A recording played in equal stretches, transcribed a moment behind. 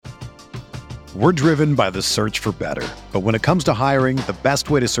We're driven by the search for better. But when it comes to hiring, the best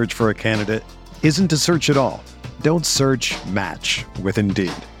way to search for a candidate isn't to search at all. Don't search, match with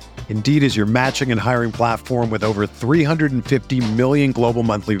Indeed. Indeed is your matching and hiring platform with over 350 million global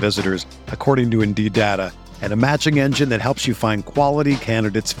monthly visitors, according to Indeed data, and a matching engine that helps you find quality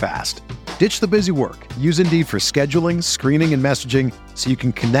candidates fast. Ditch the busy work. Use Indeed for scheduling, screening, and messaging so you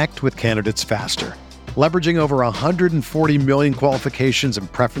can connect with candidates faster. Leveraging over 140 million qualifications and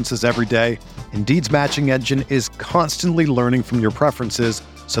preferences every day, Indeed's matching engine is constantly learning from your preferences,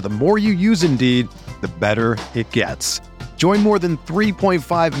 so the more you use Indeed, the better it gets. Join more than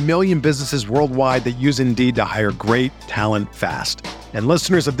 3.5 million businesses worldwide that use Indeed to hire great talent fast. And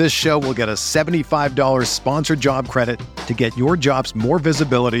listeners of this show will get a $75 sponsored job credit to get your jobs more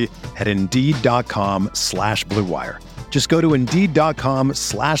visibility at Indeed.com/Blue Wire. Just go to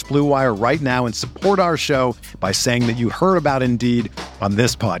Indeed.com/Blue Wire right now and support our show by saying that you heard about Indeed on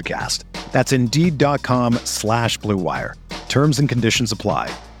this podcast. That's Indeed.com/Blue Wire. Terms and conditions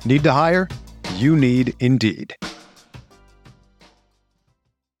apply. Need to hire? You need Indeed.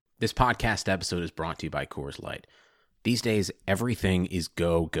 This podcast episode is brought to you by Coors Light. These days, everything is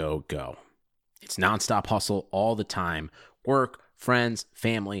go, go, go. It's nonstop hustle all the time. Work, friends,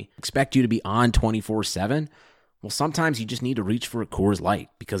 family. Expect you to be on 24/7? Well, sometimes you just need to reach for a Coors Light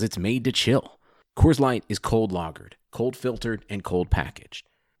because it's made to chill. Coors Light is cold lagered, cold filtered, and cold packaged.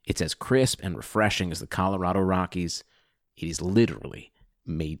 It's as crisp and refreshing as the Colorado Rockies. It is literally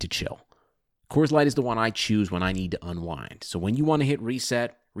made to chill. Coors Light is the one I choose when I need to unwind. So when you want to hit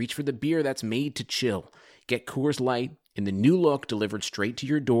reset, reach for the beer that's made to chill. Get Coors Light in the new look delivered straight to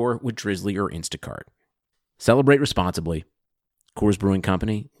your door with Drizzly or Instacart. Celebrate responsibly. Coors Brewing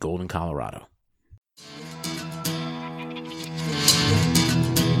Company, Golden, Colorado.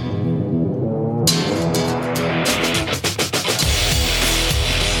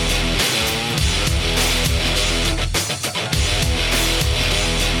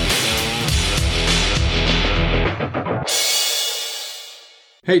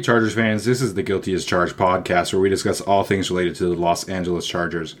 Hey Chargers fans, this is the Guilty as Charged podcast where we discuss all things related to the Los Angeles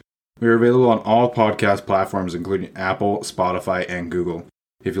Chargers. We are available on all podcast platforms including Apple, Spotify, and Google.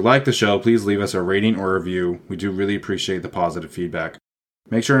 If you like the show, please leave us a rating or review. We do really appreciate the positive feedback.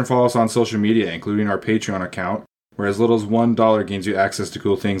 Make sure and follow us on social media, including our Patreon account, where as little as $1 gains you access to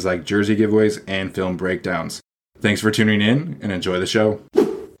cool things like jersey giveaways and film breakdowns. Thanks for tuning in and enjoy the show.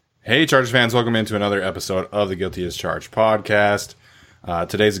 Hey Chargers fans, welcome into another episode of the Guilty as Charged podcast.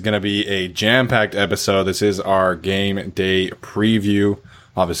 Today's going to be a jam-packed episode. This is our game day preview.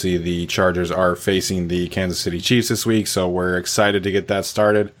 Obviously, the Chargers are facing the Kansas City Chiefs this week, so we're excited to get that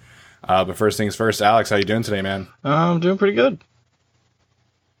started. But first things first, Alex, how you doing today, man? I'm doing pretty good.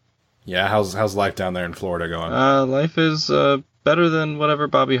 Yeah, how's life down there in Florida going? Life is better than whatever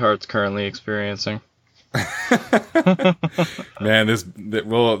Bobby Hart's currently experiencing. Man, this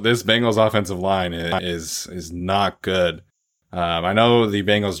Bengals offensive line is not good. I know the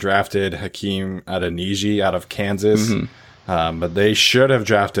Bengals drafted Hakeem Adeniji out of Kansas, but they should have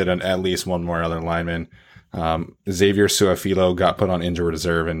drafted at least one more other lineman. Xavier Su'a-Filo got put on injured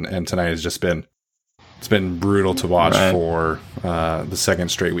reserve, and tonight has just been brutal to watch for the second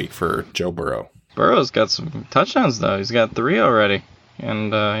straight week for Joe Burrow. Burrow's got some touchdowns though; he's got 3 already,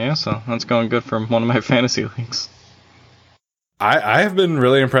 and so that's going good for one of my fantasy leagues. I have been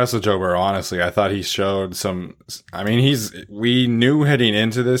really impressed with Joe Burrow, honestly. I thought he showed some... I mean, we knew heading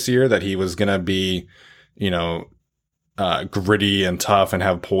into this year that he was going to be, gritty and tough and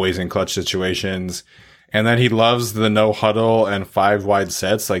have poise in clutch situations. And that he loves the no huddle and 5 wide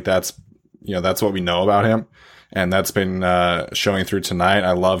sets. Like that's what we know about him. And that's been showing through tonight.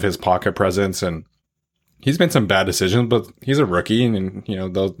 I love his pocket presence, and he's made some bad decisions, but he's a rookie, and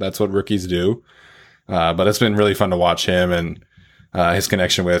that's what rookies do. But it's been really fun to watch him and his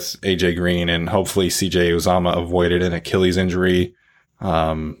connection with AJ Green, and hopefully CJ Uzomah avoided an Achilles injury.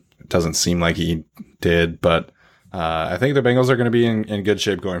 It doesn't seem like he did, but I think the Bengals are going to be in good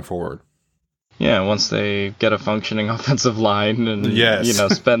shape going forward. Yeah, once they get a functioning offensive line and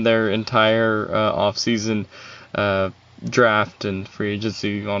spend their entire offseason draft and free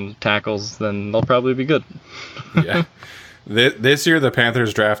agency on tackles, then they'll probably be good. Yeah. This year, the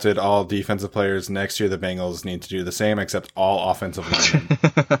Panthers drafted all defensive players. Next year, the Bengals need to do the same, except all offensive linemen.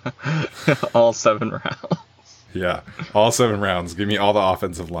 All 7 rounds. Yeah, all 7 rounds. Give me all the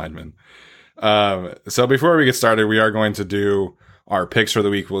offensive linemen. So before we get started, we are going to do our picks for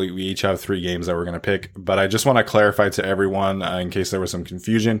the week. We each have 3 games that we're going to pick. But I just want to clarify to everyone, in case there was some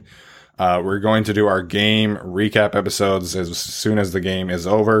confusion, we're going to do our game recap episodes as soon as the game is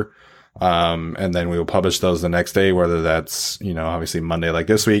over. And then we will publish those the next day, whether that's, obviously Monday like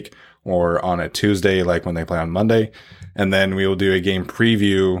this week or on a Tuesday, like when they play on Monday. And then we will do a game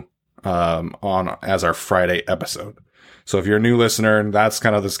preview, as our Friday episode. So if you're a new listener, that's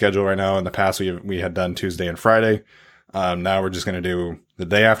kind of the schedule right now. In the past, we had done Tuesday and Friday. Now we're just going to do the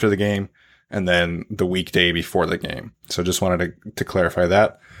day after the game and then the weekday before the game. So just wanted to clarify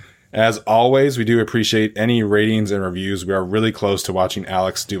that. As always, we do appreciate any ratings and reviews. We are really close to watching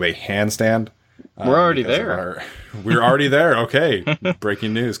Alex do a handstand. We're already there. We're already there. Okay.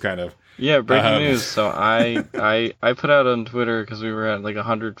 Breaking news, kind of. Yeah, breaking news. So I put out on Twitter, because we were at like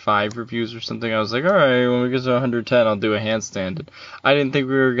 105 reviews or something. I was like, all right, when we get to 110, I'll do a handstand. And I didn't think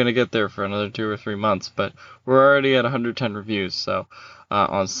we were going to get there for another 2 or 3 months, but we're already at 110 reviews. So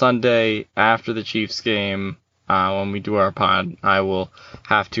on Sunday, after the Chiefs game, when we do our pod, I will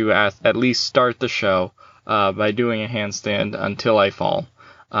have to at least start the show by doing a handstand until I fall.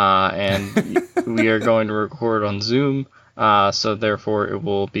 And we are going to record on Zoom, so therefore it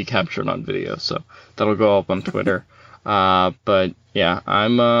will be captured on video. So that'll go up on Twitter. But yeah,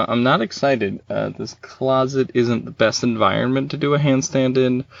 I'm not excited. This closet isn't the best environment to do a handstand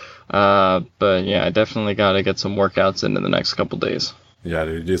in. But yeah, I definitely got to get some workouts in the next couple days. Yeah,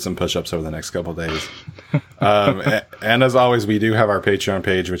 do some push-ups over the next couple of days. And as always, we do have our Patreon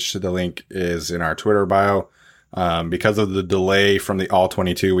page, which the link is in our Twitter bio. Because of the delay from the All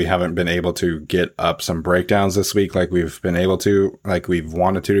 22, we haven't been able to get up some breakdowns this week like we've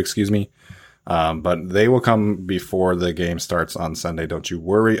wanted to, excuse me. But they will come before the game starts on Sunday. Don't you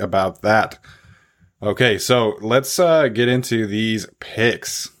worry about that. Okay, so let's get into these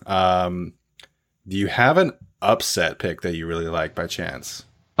picks. Do you have an upset pick that you really like by chance?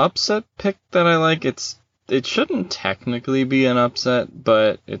 Upset pick that I like? It shouldn't technically be an upset,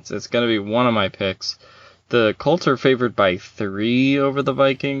 but it's going to be one of my picks. The Colts are favored by 3 over the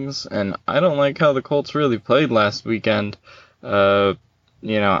Vikings, and I don't like how the Colts really played last weekend. I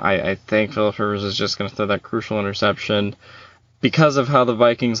think Phillip Rivers is just going to throw that crucial interception. Because of how the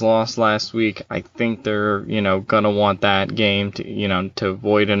Vikings lost last week, I think they're, going to want that game to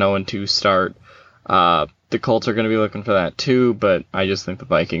avoid an 0-2 start. The Colts are going to be looking for that too, but I just think the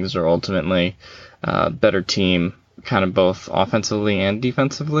Vikings are ultimately a better team, kind of both offensively and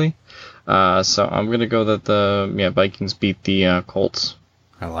defensively. So I'm going to go that the Vikings beat the Colts.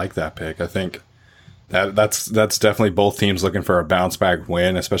 I like that pick. I think that's definitely both teams looking for a bounce back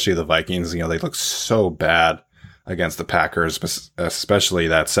win, especially the Vikings. They look so bad against the Packers, especially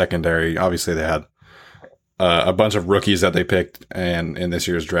that secondary. Obviously, they had a bunch of rookies that they picked in this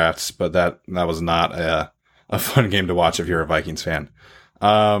year's drafts, but that was not a fun game to watch if you're a Vikings fan.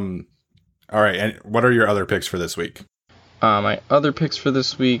 All right, and what are your other picks for this week? My other picks for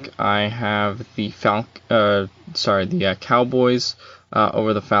this week, I have the Cowboys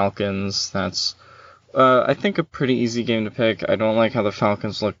over the Falcons. That's, I think, a pretty easy game to pick. I don't like how the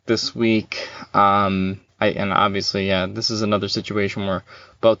Falcons look this week. And obviously, this is another situation where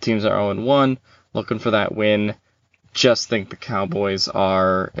both teams are 0-1, looking for that win. Just think the Cowboys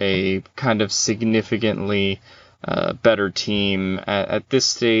are a kind of significantly better team at this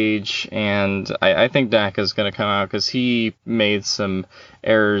stage, and I think Dak is going to come out because he made some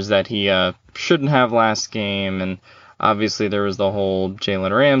errors that he shouldn't have last game, and obviously there was the whole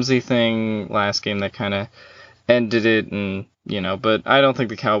Jalen Ramsey thing last game that kind of ended it, and but I don't think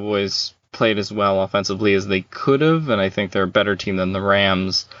the Cowboys played as well offensively as they could have, and I think they're a better team than the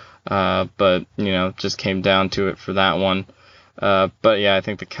Rams, but just came down to it for that one. But yeah, I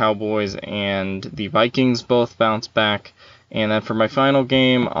think the Cowboys and the Vikings both bounce back. And then for my final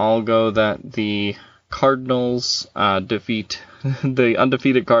game, I'll go that the Cardinals the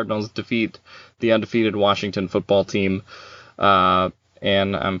undefeated Cardinals defeat the undefeated Washington football team.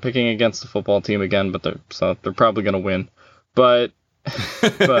 And I'm picking against the football team again, but they're probably going to win. But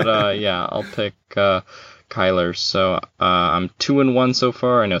I'll pick Kyler. So I'm 2-1 so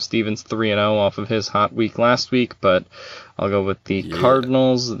far. I know Steven's 3-0 off of his hot week last week, but I'll go with the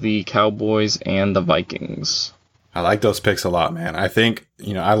Cardinals, the Cowboys, and the Vikings. I like those picks a lot, man. I think,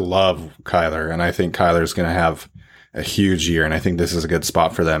 I love Kyler, and I think Kyler's going to have a huge year, and I think this is a good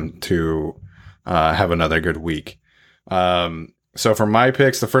spot for them to have another good week. So for my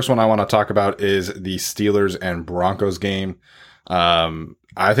picks, the first one I want to talk about is the Steelers and Broncos game.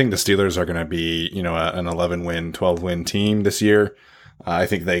 I think the Steelers are going to be, an 11-win, 12-win team this year. I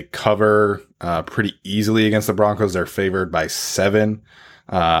think they cover pretty easily against the Broncos. They're favored by 7.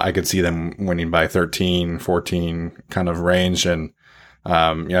 I could see them winning by 13, 14 kind of range. And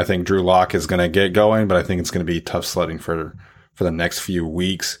I think Drew Lock is going to get going, but I think it's going to be tough sledding for for the next few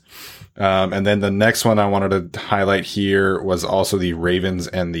weeks. And then the next one I wanted to highlight here was also the Ravens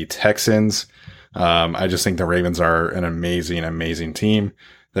and the Texans. I just think the Ravens are an amazing team.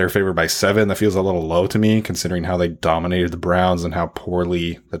 They're favored by 7. That feels a little low to me, considering how they dominated the Browns and how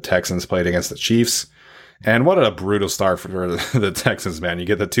poorly the Texans played against the Chiefs. And what a brutal start for the Texans, man. You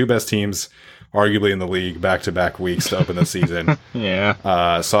get the 2 best teams, arguably in the league, back-to-back weeks to open the season.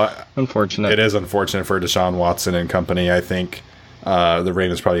 Yeah. So unfortunate. It is unfortunate for Deshaun Watson and company. I think the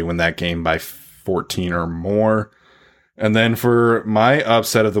Ravens probably win that game by 14 or more. And then for my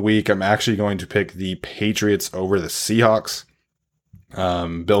upset of the week, I'm actually going to pick the Patriots over the Seahawks.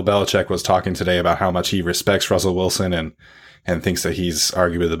 Bill Belichick was talking today about how much he respects Russell Wilson and thinks that he's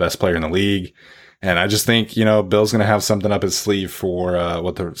arguably the best player in the league. And I just think, Bill's going to have something up his sleeve for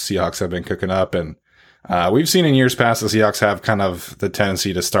what the Seahawks have been cooking up. And we've seen in years past the Seahawks have kind of the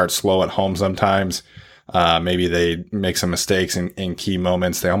tendency to start slow at home sometimes. Maybe they make some mistakes in key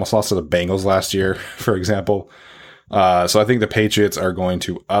moments. They almost lost to the Bengals last year, for example. So I think the Patriots are going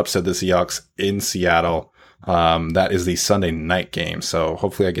to upset the Seahawks in Seattle. That is the Sunday night game. So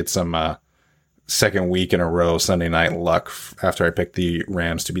hopefully I get some second week in a row Sunday night luck after I picked the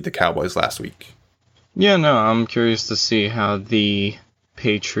Rams to beat the Cowboys last week. Yeah, no, I'm curious to see how the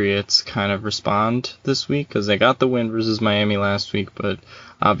Patriots kind of respond this week, because they got the win versus Miami last week, but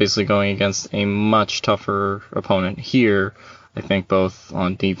obviously going against a much tougher opponent here, I think both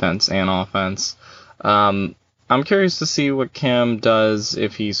on defense and offense. I'm curious to see what Cam does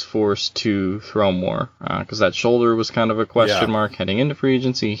if he's forced to throw more, because that shoulder was kind of a question mark heading into free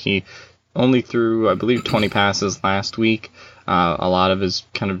agency. He only threw, I believe, 20 passes last week. A lot of his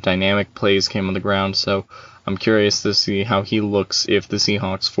kind of dynamic plays came on the ground, so I'm curious to see how he looks if the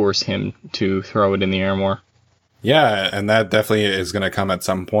Seahawks force him to throw it in the air more. Yeah, and that definitely is going to come at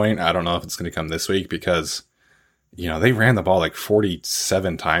some point. I don't know if it's going to come this week because, they ran the ball like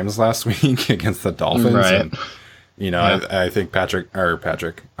 47 times last week against the Dolphins. Right. And, I think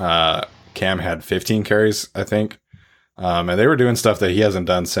Cam had 15 carries, I think. And they were doing stuff that he hasn't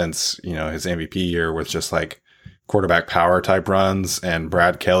done since, his MVP year with just like quarterback power type runs. And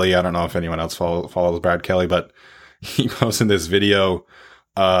Brad Kelly, I don't know if anyone else follows Brad Kelly, but he posted this video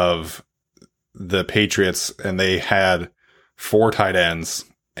of the Patriots and they had 4 tight ends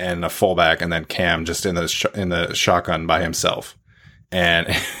and a fullback and then Cam just in the shotgun by himself. And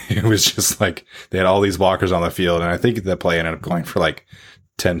it was just like they had all these blockers on the field. And I think the play ended up going for like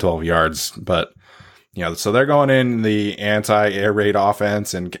 10, 12 yards. But, so they're going in the anti-air raid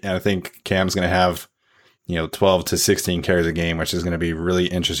offense. And I think Cam's going to have, 12 to 16 carries a game, which is going to be really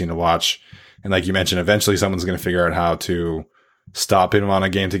interesting to watch. And like you mentioned, eventually someone's going to figure out how to stop him on a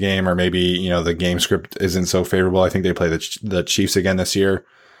game to game, or maybe, the game script isn't so favorable. I think they play the Chiefs again this year.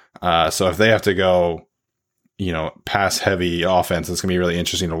 So if they have to go, pass heavy offense, it's going to be really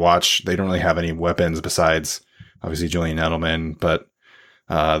interesting to watch. They don't really have any weapons besides obviously Julian Edelman, but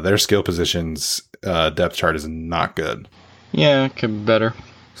their skill positions depth chart is not good. Yeah, it could be better.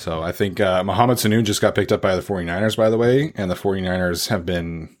 So I think Mohamed Sanu just got picked up by the 49ers, by the way, and the 49ers have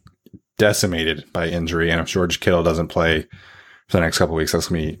been decimated by injury. And if George Kittle doesn't play for the next couple of weeks, that's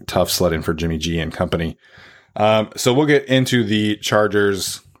going to be tough sledding for Jimmy G and company. So we'll get into the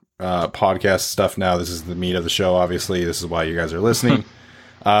Chargers podcast stuff now. This is the meat of the show, obviously. This is why you guys are listening.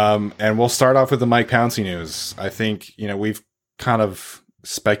 And we'll start off with the Mike Pouncey news. I think, we've kind of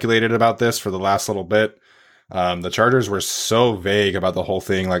speculated about this for the last little bit. The Chargers were so vague about the whole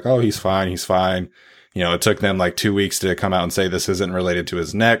thing, like, oh, he's fine. It took them like 2 weeks to come out and say this isn't related to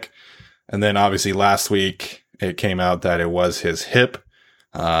his neck. And then obviously last week it came out that it was his hip,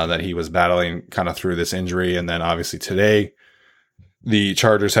 that he was battling kind of through this injury. And then obviously today, the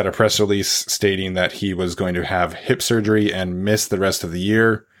Chargers had a press release stating that he was going to have hip surgery and miss the rest of the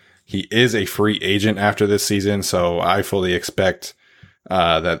year. He is a free agent after this season, so I fully expect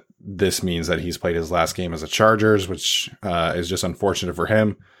that this means that he's played his last game as a Chargers, which is just unfortunate for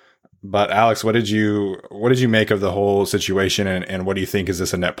him. But Alex, what did you make of the whole situation, and what do you think? Is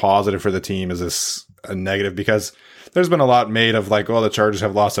this a net positive for the team? Is this a negative? Because there's been a lot made of like, oh, the Chargers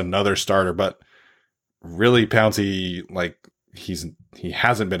have lost another starter, but really Pouncey, like, he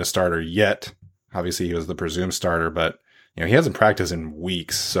hasn't been a starter yet. Obviously he was the presumed starter, but he hasn't practiced in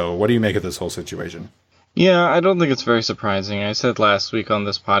weeks. So what do you make of this whole situation? Yeah, I don't think it's very surprising. I said last week on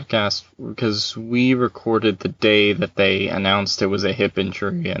this podcast, because we recorded the day that they announced it was a hip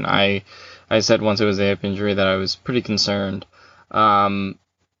injury, and I said once it was a hip injury that I was pretty concerned.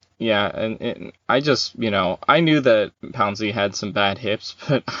 Yeah, and I just, I knew that Pouncey had some bad hips,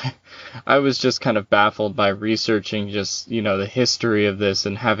 but I was just kind of baffled by researching just, the history of this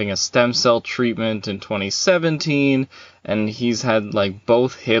and having a stem cell treatment in 2017, and he's had, like,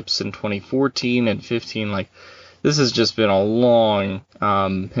 both hips in 2014 and 15. Like, this has just been a long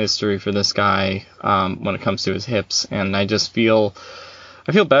history for this guy when it comes to his hips, and I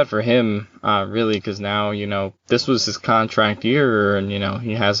feel bad for him, really, because now, this was his contract year, and,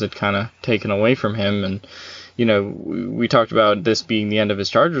 he has it kind of taken away from him, and, we talked about this being the end of his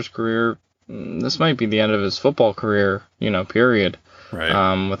Chargers career. This might be the end of his football career, period,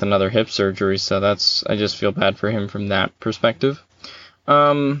 right. With another hip surgery, so I just feel bad for him from that perspective.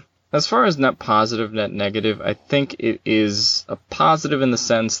 As far as net positive, net negative, I think it is a positive in the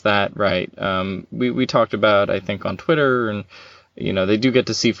sense that, we talked about, I think, on Twitter, and they do get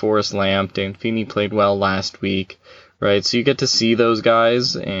to see Forrest Lamp. Dan Feeney played well last week, right? So you get to see those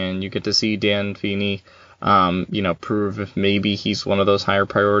guys, and you get to see Dan Feeney, prove if maybe he's one of those higher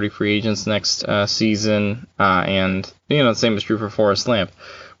priority free agents next season. And, the same is true for Forrest Lamp.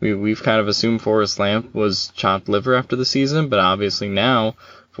 We've kind of assumed Forrest Lamp was chopped liver after the season, but obviously now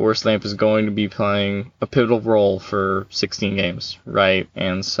Forrest Lamp is going to be playing a pivotal role for 16 games, right?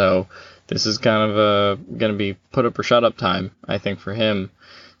 And so this is kind of going to be put up or shut up time, I think, for him.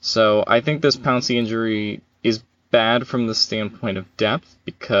 So I think this Pouncey injury is bad from the standpoint of depth,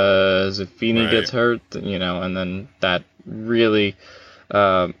 because if Feeney gets hurt, and then that really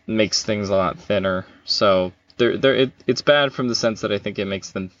makes things a lot thinner. So it's bad from the sense that I think it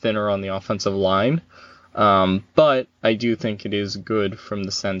makes them thinner on the offensive line. But I do think it is good from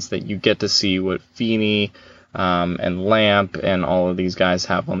the sense that you get to see what Feeney and Lamp and all of these guys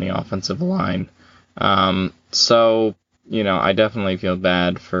have on the offensive line. So, I definitely feel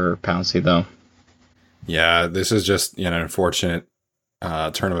bad for Pouncey, though. Yeah, this is just an unfortunate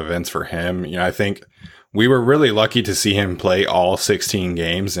turn of events for him. I think we were really lucky to see him play all 16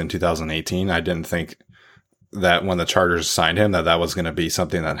 games in 2018. I didn't think that when the Chargers signed him that was going to be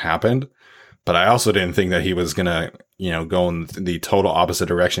something that happened. But I also didn't think that he was going to, go in the total opposite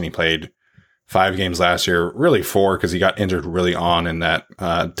direction. He played 5 games last year, really 4, because he got injured really on in that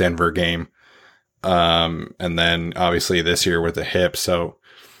Denver game. And then obviously this year with the hip. So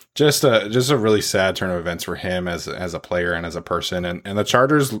just a really sad turn of events for him as a player and as a person. And the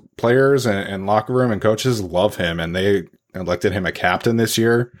Chargers players and locker room and coaches love him, and they elected him a captain this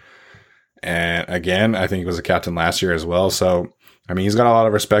year. And again, I think he was a captain last year as well. So, I mean, he's got a lot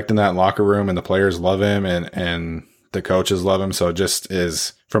of respect in that locker room, and the players love him, and the coaches love him. So it just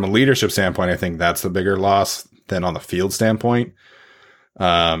is, from a leadership standpoint, I think that's the bigger loss than on the field standpoint.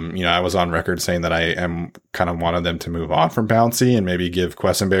 I was on record saying that I am kind of wanted them to move on from Pouncey and maybe give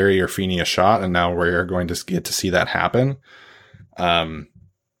Quessenberry or Feeney a shot. And now we're going to get to see that happen.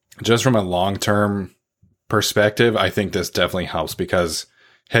 Just from a long-term perspective, I think this definitely helps, because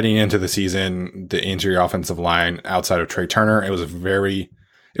heading into the season, the interior offensive line outside of Trey Turner, it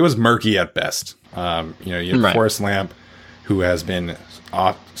was murky at best. You had Forrest Lamp, who has been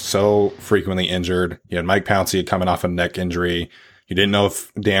so frequently injured. You had Mike Pouncey coming off a neck injury. You didn't know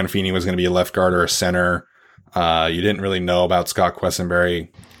if Dan Feeney was going to be a left guard or a center. You didn't really know about Scott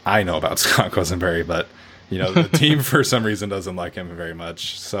Quessenberry. I know about Scott Quessenberry, but the team for some reason doesn't like him very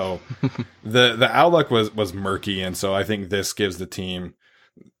much. So the outlook was murky, and so I think this gives the team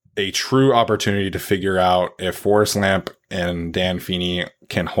a true opportunity to figure out if Forrest Lamp and Dan Feeney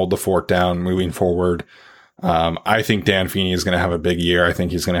can hold the fort down moving forward. I think Dan Feeney is going to have a big year. I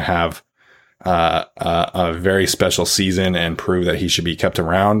think he's going to have a very special season and prove that he should be kept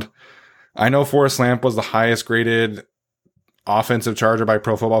around. I know Forrest Lamp was the highest graded offensive Charger by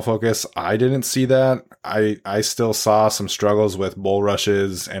Pro Football Focus. I didn't see that. I still saw some struggles with bull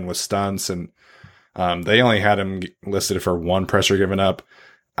rushes and with stunts, and they only had him listed for 1 pressure given up.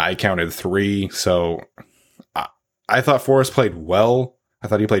 I counted 3. So I thought Forrest played well. I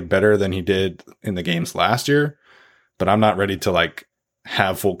thought he played better than he did in the games last year, but I'm not ready to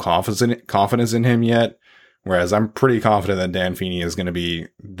have full confidence in him yet. Whereas I'm pretty confident that Dan Feeney is going to be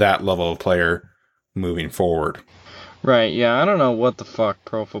that level of player moving forward. Right, yeah, I don't know what the fuck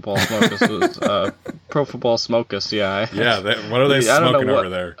Pro Football Smokus was. Pro Football Smokus, yeah. What are they smoking over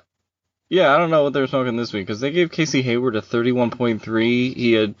there? Yeah, I don't know what they're smoking this week, because they gave Casey Hayward a 31.3.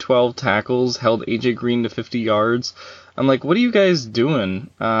 He had 12 tackles, held AJ Green to 50 yards. I'm like, what are you guys doing?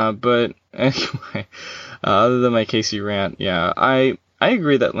 But anyway, other than my Casey rant, yeah, I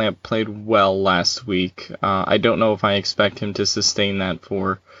agree that Lamp played well last week. I don't know if I expect him to sustain that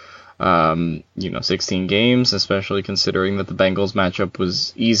for 16 games, especially considering that the Bengals matchup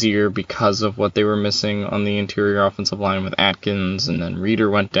was easier because of what they were missing on the interior offensive line with Atkins, and then Reeder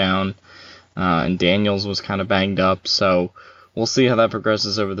went down, and Daniels was kind of banged up. So we'll see how that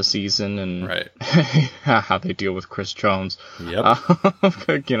progresses over the season, and how they deal with Chris Jones.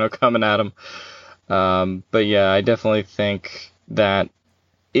 Coming at him. But yeah, I definitely think that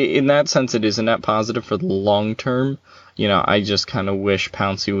in that sense it is a net positive for the long term. I just kind of wish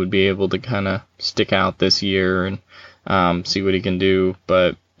Pouncey would be able to kind of stick out this year and see what he can do.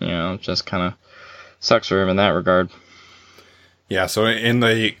 But, just kind of sucks for him in that regard. Yeah, so in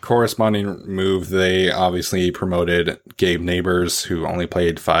the corresponding move, they obviously promoted Gabe Neighbors, who only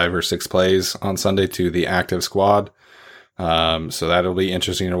played 5 or 6 plays on Sunday, to the active squad. So that'll be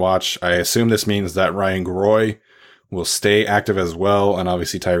interesting to watch. I assume this means that Ryan Groy will stay active as well, and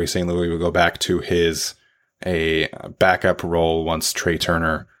obviously Tyree St. Louis will go back to a backup role once Trey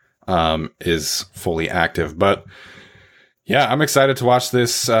Turner is fully active. But yeah, I'm excited to watch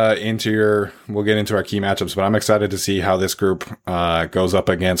this we'll get into our key matchups, but I'm excited to see how this group goes up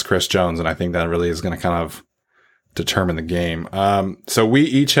against Chris Jones, and I think that really is going to kind of determine the game. So we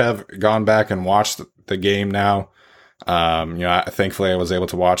each have gone back and watched the game now. Thankfully I was able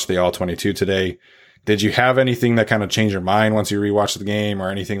to watch the All-22 today. Did you have anything that kind of changed your mind once you rewatched the game,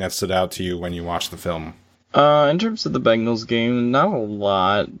 or anything that stood out to you when you watched the film? In terms of the Bengals game, not a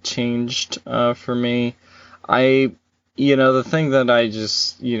lot changed for me. The thing that I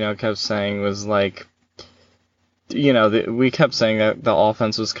just, kept saying was like, we kept saying that the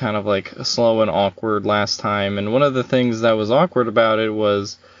offense was kind of like slow and awkward last time. And one of the things that was awkward about it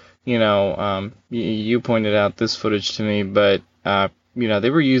was, you pointed out this footage to me, but, they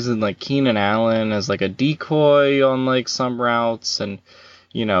were using like Keenan Allen as like a decoy on like some routes, and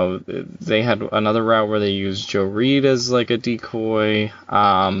they had another route where they used Joe Reed as like a decoy.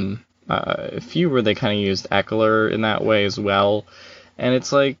 A few where they kind of used Eckler in that way as well. And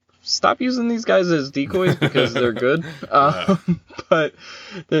it's like, stop using these guys as decoys because they're good. But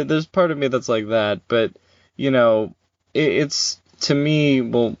there's part of me that's like that. But, it's, to me,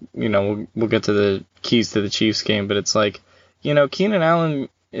 we'll get to the keys to the Chiefs game, but it's like, Keenan Allen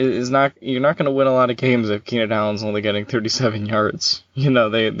you're not going to win a lot of games if Keenan Allen's only getting 37 yards.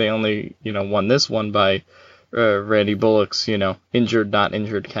 They only, won this one by Randy Bullock's, injured, not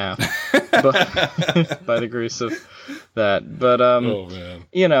injured calf, but by the grace of that. But,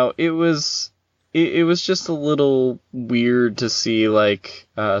 it was just a little weird to see like,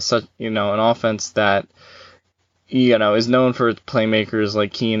 such, an offense that, is known for its playmakers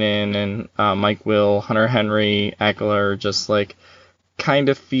like Keenan and Mike Will, Hunter Henry, Eckler, just like kind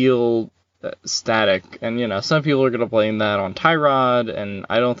of feel static. And, some people are going to blame that on Tyrod, and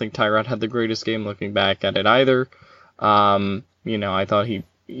I don't think Tyrod had the greatest game looking back at it either. I thought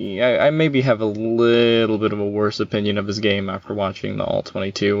I maybe have a little bit of a worse opinion of his game after watching the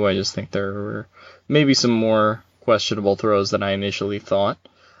All-22. I just think there were maybe some more questionable throws than I initially thought.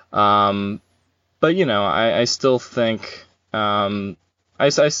 But, I still think, I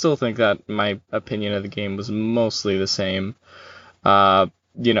still think that my opinion of the game was mostly the same. One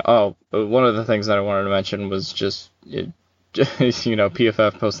of the things that I wanted to mention was just,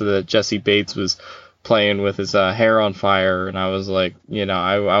 PFF posted that Jesse Bates was playing with his hair on fire, and I was like,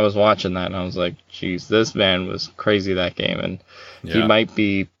 I was watching that, and I was like, geez, this man was crazy that game, and he might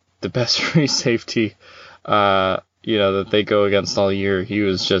be the best free safety, that they go against all year. He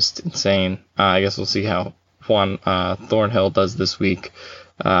was just insane. I guess we'll see how Juan Thornhill does this week,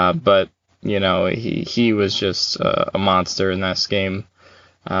 but he was just a monster in that game.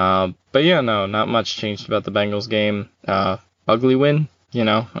 But yeah, no, not much changed about the Bengals game. Ugly win,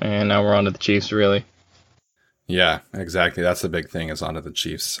 and now we're on to the Chiefs, really. Yeah, exactly. That's the big thing, is on to the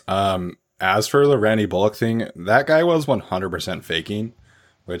Chiefs. As for the Randy Bullock thing, that guy was 100% faking,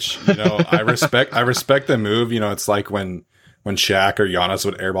 which, I respect the move. It's like when Shaq or Giannis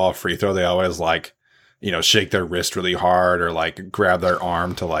would airball a free throw, they always like, shake their wrist really hard or like grab their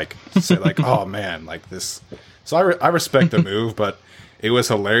arm to like say like, oh man, like this. So I respect the move, but it was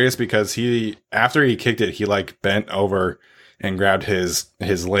hilarious because after he kicked it, he like bent over and grabbed his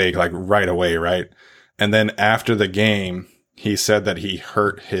leg like right away. Right. And then after the game, he said that he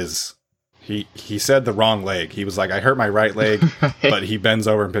hurt he said the wrong leg. He was like, I hurt my right leg, but he bends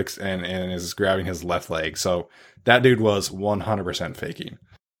over and picks and is grabbing his left leg. So that dude was 100% faking.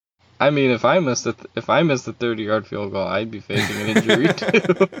 I mean, if I missed the 30-yard field goal, I'd be faking an injury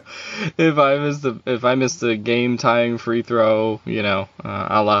too. If I missed the game-tying free throw, a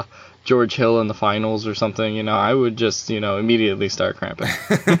la George Hill in the finals or something, I would just, immediately start cramping.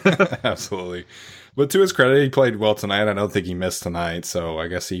 Absolutely. But to his credit, he played well tonight. I don't think he missed tonight, so I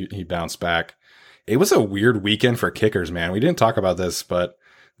guess he bounced back. It was a weird weekend for kickers, man. We didn't talk about this, but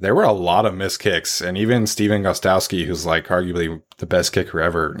there were a lot of missed kicks. And even Steven Gostkowski, who's like arguably the best kicker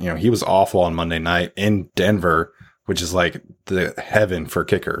ever, he was awful on Monday night in Denver, which is like the heaven for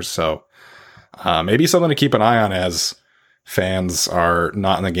kickers. So maybe something to keep an eye on as fans are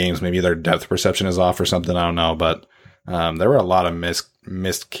not in the games. Maybe their depth perception is off or something. I don't know. But there were a lot of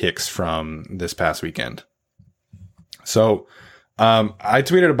missed kicks from this past weekend. So I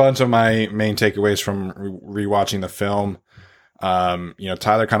tweeted a bunch of my main takeaways from rewatching the film.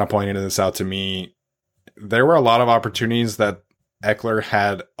 Tyler kind of pointed this out to me. There were a lot of opportunities that Eckler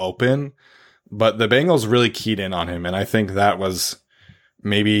had open, but the Bengals really keyed in on him. And I think that was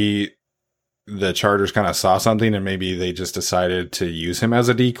maybe the Chargers kind of saw something and maybe they just decided to use him as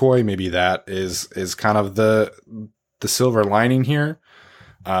a decoy. Maybe that is kind of the silver lining here.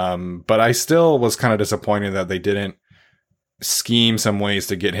 But I still was kind of disappointed that they didn't scheme some ways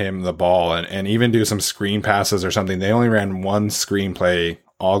to get him the ball and even do some screen passes or something. They only ran one screen play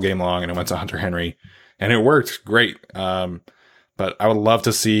all game long and it went to Hunter Henry and it worked great. But I would love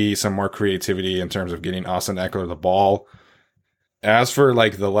to see some more creativity in terms of getting Austin Eckler the ball. As for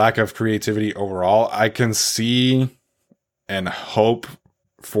like the lack of creativity overall, I can see and hope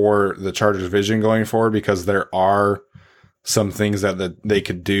for the Chargers vision going forward because there are some things that they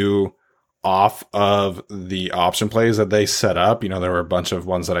could do off of the option plays that they set up. There were a bunch of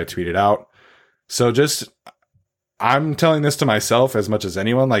ones that I tweeted out. So I'm telling this to myself as much as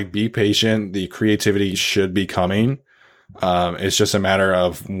anyone, like be patient. The creativity should be coming. It's just a matter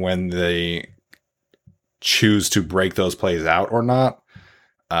of when they choose to break those plays out or not.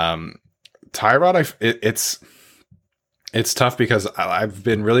 Tyrod, it's tough because I've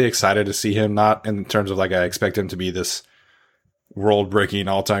been really excited to see him, not in terms of like I expect him to be this world-breaking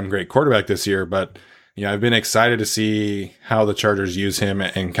all-time great quarterback this year, but I've been excited to see how the Chargers use him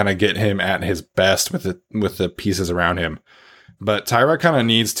and kind of get him at his best with the pieces around him. But Tyrod kind of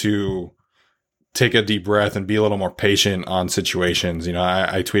needs to take a deep breath and be a little more patient on situations.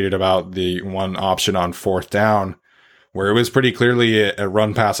 I tweeted about the one option on 4th down where it was pretty clearly a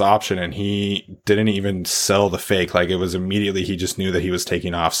run pass option and he didn't even sell the fake. Like it was immediately, he just knew that he was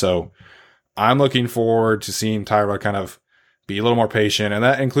taking off. So I'm looking forward to seeing Tyrod kind of be a little more patient. And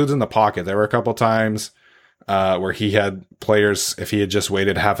that includes in the pocket. There were a couple times where he had players, if he had just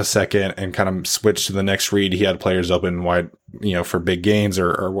waited half a second and kind of switched to the next read, he had players open wide, for big gains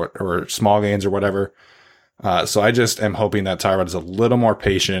or small gains or whatever. So I just am hoping that Tyrod is a little more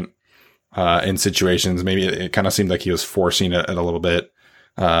patient in situations. Maybe it kind of seemed like he was forcing it a little bit,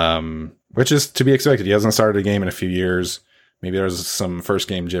 which is to be expected. He hasn't started a game in a few years. Maybe there was some first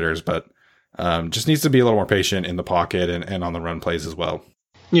game jitters, but just needs to be a little more patient in the pocket and on the run plays as well.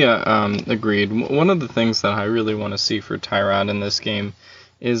 Yeah, agreed. One of the things that I really want to see for Tyrod in this game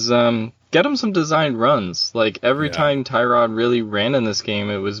is get him some designed runs. Like every time Tyrod really ran in this game,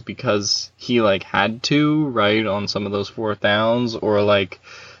 it was because he had to, right, on some of those 4th downs, or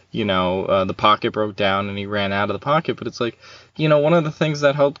the pocket broke down and he ran out of the pocket. But it's one of the things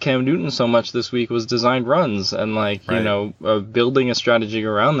that helped Cam Newton so much this week was designed runs and building a strategy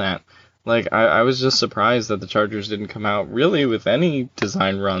around that. I was just surprised that the Chargers didn't come out really with any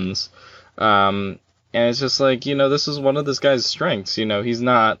design runs. And it's just this is one of this guy's strengths. He's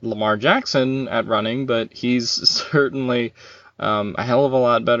not Lamar Jackson at running, but he's certainly a hell of a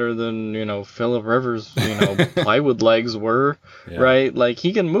lot better than, Phillip Rivers, plywood legs were, right?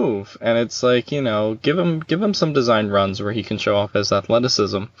 He can move. And it's give him some design runs where he can show off his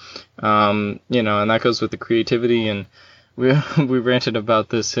athleticism. And that goes with the creativity. And we ranted about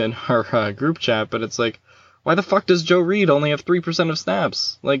this in our group chat, but it's why the fuck does Joe Reed only have 3% of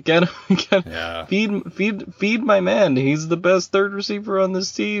snaps? Feed my man. He's the best third receiver on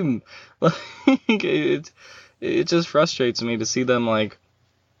this team. It just frustrates me to see them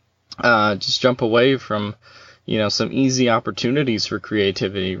just jump away from some easy opportunities for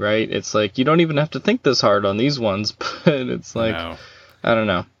creativity, right? It's you don't even have to think this hard on these ones, but it's no. I don't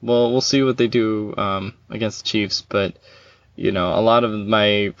know. Well, we'll see what they do against the Chiefs, but a lot of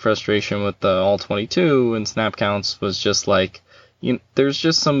my frustration with the all-22 and snap counts was just there's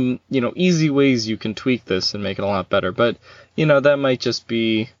just some, easy ways you can tweak this and make it a lot better. But, that might just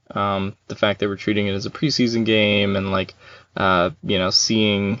be the fact that we're treating it as a preseason game and,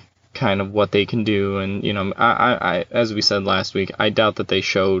 seeing kind of what they can do. And, I as we said last week, I doubt that they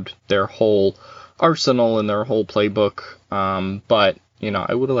showed their whole arsenal and their whole playbook. But,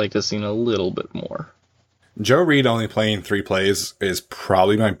 I would have liked to have seen a little bit more. Joe Reed only playing 3 plays is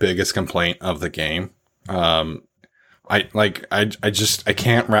probably my biggest complaint of the game. I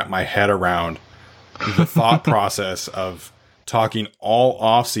can't wrap my head around the thought process of talking all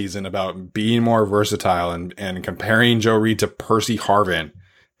offseason about being more versatile and comparing Joe Reed to Percy Harvin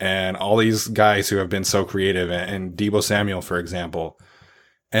and all these guys who have been so creative, and Deebo Samuel, for example.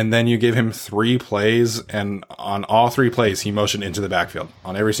 And then you give him 3 plays, and on all 3 plays, he motioned into the backfield.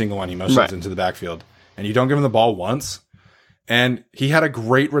 On every single one, he motions into the backfield. And you don't give him the ball once. And he had a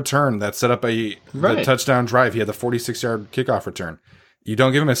great return that set up the touchdown drive. He had the 46-yard kickoff return. You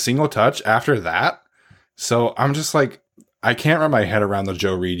don't give him a single touch after that. So I'm just like, I can't wrap my head around the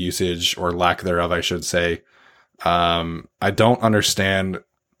Joe Reed usage, or lack thereof, I should say. I don't understand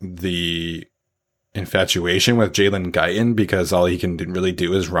the infatuation with Jalen Guyton, because all he can really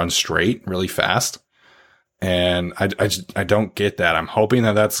do is run straight really fast. And I don't get that. I'm hoping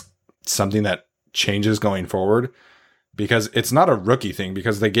that that's something that changes going forward, because it's not a rookie thing,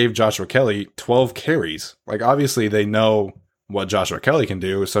 because they gave Joshua Kelly 12 carries. Like, obviously they know what Joshua Kelly can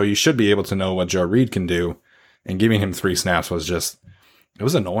do, so you should be able to know what Joe Reed can do. And giving him 3 snaps was just, it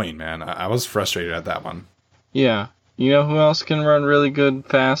was annoying, man. I was frustrated at that one. Yeah. You know who else can run really good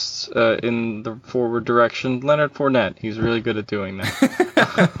fast in the forward direction? Leonard Fournette. He's really good at doing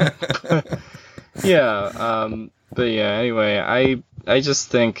that. But yeah, anyway, I just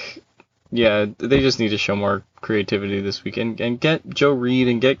think, they just need to show more creativity this week and get Joe Reed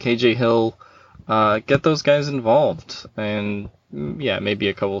and get KJ Hill, get those guys involved. And maybe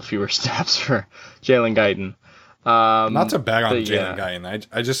a couple fewer snaps for Jalen Guyton. Not to bag on Jalen Guyton.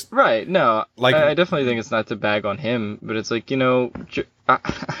 I just... Right, no. Like, I definitely think it's not to bag on him, but it's like,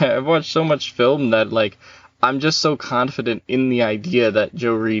 I've watched so much film that, like, I'm just so confident in the idea that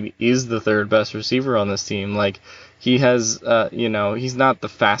Joe Reed is the 3rd best receiver on this team. Like, he has, he's not the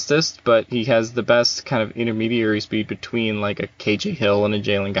fastest, but he has the best kind of intermediary speed between, like, a KJ Hill and a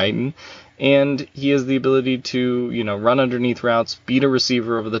Jalen Guyton. And he has the ability to, run underneath routes, beat a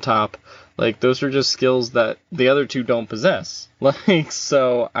receiver over the top. Like, those are just skills that the other two don't possess. Like,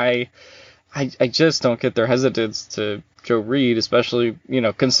 so I just don't get their hesitance to Joe Reed, especially,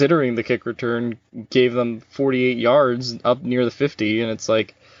 considering the kick return gave them 48 yards up near the 50. And it's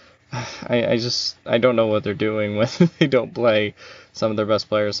like, I don't know what they're doing when they don't play some of their best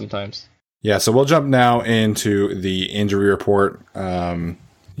players sometimes. Yeah, so we'll jump now into the injury report.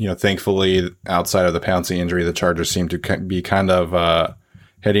 Thankfully, outside of the Pouncey injury, the Chargers seem to be kind of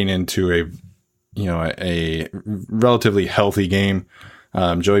heading into a relatively healthy game.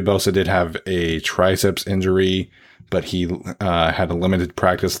 Joey Bosa did have a triceps injury, but he had a limited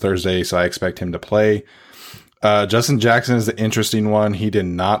practice Thursday, so I expect him to play. Justin Jackson is the interesting one. He did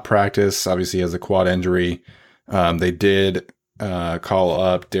not practice. Obviously, he has a quad injury. They did call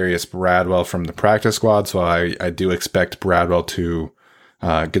up Darius Bradwell from the practice squad, so I do expect Bradwell to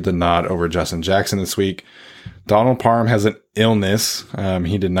get the nod over Justin Jackson this week. Donald Parham has an illness.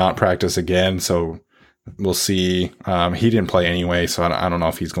 He did not practice again, so we'll see. He didn't play anyway, so I don't know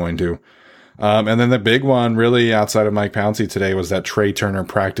if he's going to. And then the big one, really, outside of Mike Pouncey today, was that Trey Turner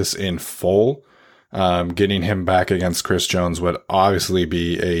practice in full. Getting him back against Chris Jones would obviously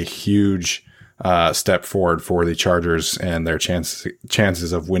be a huge step forward for the Chargers and their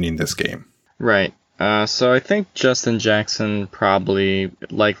chances of winning this game. Right. So I think Justin Jackson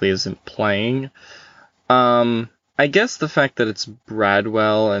likely isn't playing. I guess the fact that it's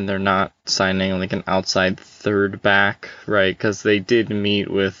Bradwell and they're not signing like an outside third back, right? Because they did meet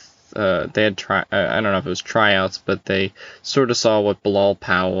with, they had I don't know if it was tryouts, but they sort of saw what Bilal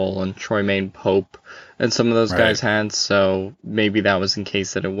Powell and Troymaine Pope and some of those guys had. So maybe that was in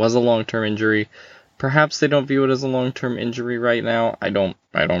case that it was a long-term injury. Perhaps they don't view it as a long-term injury right now. I don't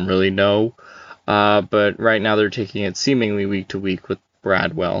really know. But right now they're taking it seemingly week to week with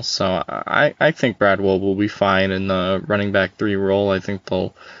Bradwell. So I think Bradwell will be fine in the running back 3 role. I think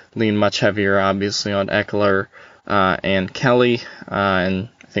they'll lean much heavier, obviously, on Eckler and Kelly. And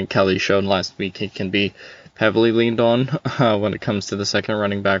I think Kelly showed last week he can be heavily leaned on when it comes to the second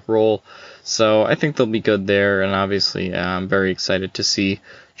running back role. So I think they'll be good there. And obviously, I'm very excited to see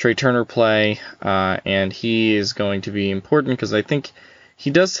Trey Turner play. And he is going to be important because I think he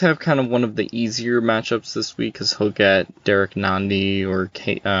does have kind of one of the easier matchups this week because he'll get Derek Nandi or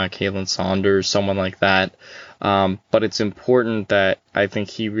Kalen Saunders, someone like that. But it's important that I think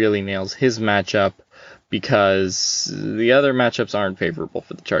he really nails his matchup because the other matchups aren't favorable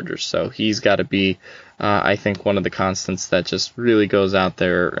for the Chargers. So he's got to be, I think, one of the constants that just really goes out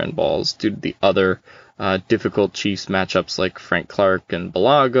there and balls due to the other difficult Chiefs matchups like Frank Clark and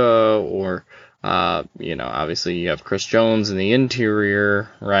Bulaga or obviously you have Chris Jones in the interior,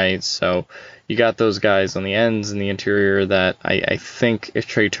 right? So you got those guys on the ends in the interior that I think if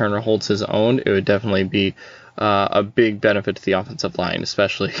Trey Turner holds his own, it would definitely be a big benefit to the offensive line,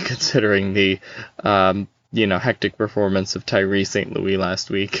 especially considering the hectic performance of Tyree St. Louis last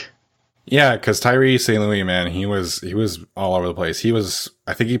week. Yeah, because Tyree St. Louis, man, he was all over the place.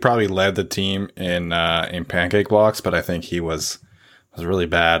 I think he probably led the team in pancake blocks, but I think he was really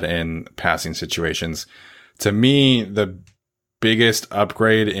bad in passing situations. To me, the biggest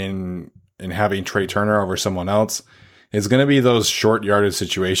upgrade in having Trey Turner over someone else is going to be those short yardage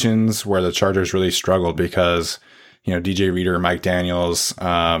situations where the Chargers really struggled because, DJ Reader, Mike Daniels,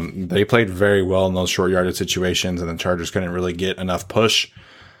 they played very well in those short yardage situations, and the Chargers couldn't really get enough push.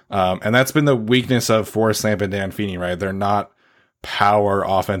 And that's been the weakness of Forrest Lamp and Dan Feeney, right? They're not power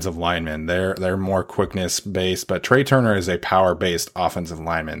offensive linemen. They're more quickness based, but Trey Turner is a power based offensive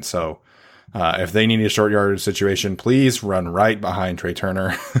lineman. So, if they need a short yardage situation, please run right behind Trey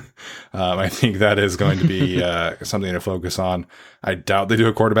Turner. I think that is going to be something to focus on. I doubt they do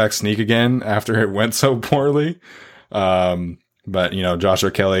a quarterback sneak again after it went so poorly. But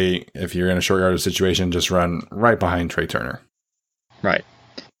Joshua Kelly, if you're in a short yardage situation, just run right behind Trey Turner. Right.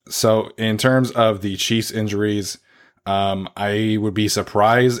 So in terms of the Chiefs injuries, I would be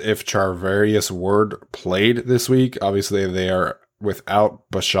surprised if Charvarius Ward played this week. Obviously, they are without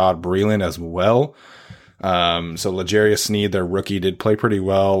Bashaud Breeland as well. So L'Jarius Sneed, their rookie, did play pretty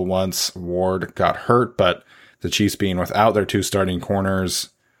well once Ward got hurt, but the Chiefs being without their two starting corners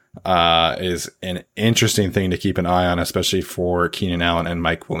is an interesting thing to keep an eye on, especially for Keenan Allen and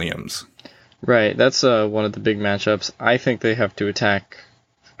Mike Williams. Right, that's one of the big matchups. I think they have to attack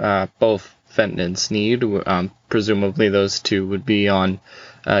both Fenton and Sneed. Presumably those two would be on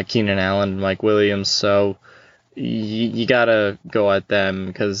Keenan Allen and Mike Williams, so you gotta go at them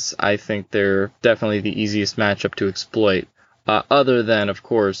because I think they're definitely the easiest matchup to exploit. Other than, of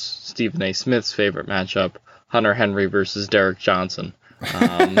course, Stephen A. Smith's favorite matchup, Hunter Henry versus Derek Johnson.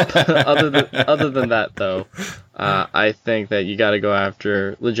 Other than that, though, I think that you gotta go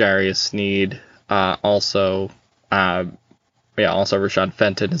after L'Jarius Sneed. Also Rashad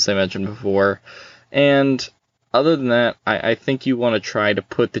Fenton, as I mentioned before. And other than that, I think you want to try to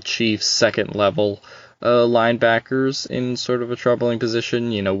put the Chiefs' second level linebackers in sort of a troubling position.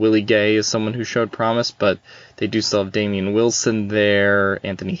 Willie Gay is someone who showed promise, but they do still have Damian Wilson there,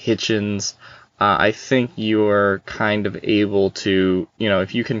 Anthony Hitchens. I think you're kind of able to,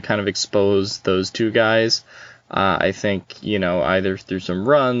 if you can kind of expose those two guys, I think, either through some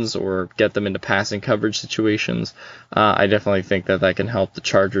runs or get them into passing coverage situations, I definitely think that can help the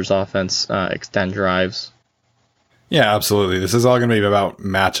Chargers offense extend drives. Yeah, absolutely. This is all going to be about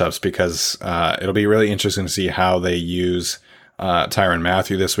matchups because it'll be really interesting to see how they use Tyrann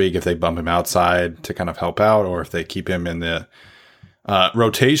Mathieu this week, if they bump him outside to kind of help out or if they keep him in the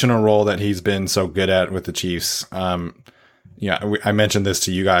rotational role that he's been so good at with the Chiefs. I mentioned this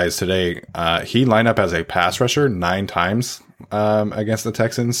to you guys today. He lined up as a pass rusher 9 times against the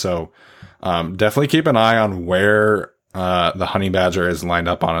Texans. So definitely keep an eye on where the Honey Badger is lined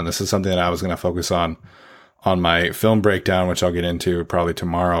up on. And this is something that I was going to focus on my film breakdown, which I'll get into probably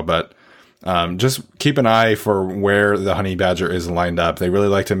tomorrow. But just keep an eye for where the Honey Badger is lined up. They really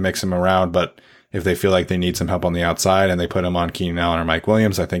like to mix him around, but if they feel like they need some help on the outside and they put him on Keenan Allen or Mike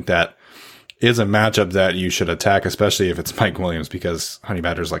Williams, I think that is a matchup that you should attack, especially if it's Mike Williams, because Honey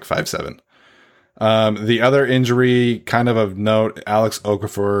Badger's like 5'7". The other injury, kind of note, Alex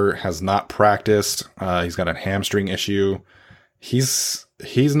Okafor has not practiced. He's got a hamstring issue. He's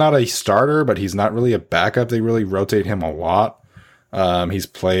not a starter, but he's not really a backup. They really rotate him a lot. He's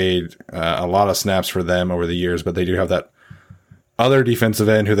played a lot of snaps for them over the years, but they do have that other defensive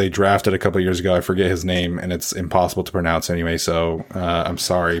end who they drafted a couple of years ago. I forget his name, and it's impossible to pronounce anyway, so I'm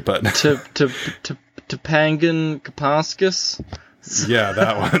sorry. But Topangin Kapaskis? Yeah,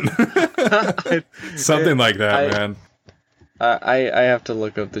 that one. Something like that, man. I have to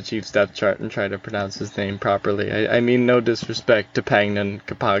look up the Chiefs depth chart and try to pronounce his name properly. I mean, no disrespect to Pangnan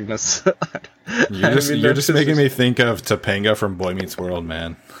Kapagnas. You're just making me think of Topanga from Boy Meets World,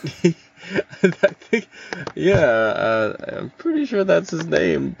 man. I'm pretty sure that's his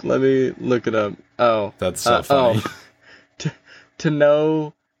name. Let me look it up. Oh, that's so funny. To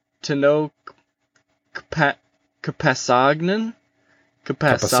know Kapasagnan?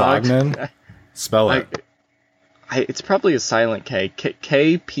 Spell it. It's probably a silent K.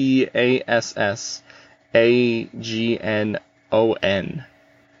 K-P-A-S-S-A-G-N-O-N.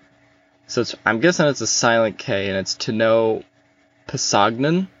 So I'm guessing it's a silent K, and it's to know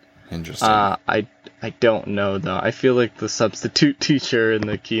Pasagnan. Interesting. I don't know, though. I feel like the substitute teacher in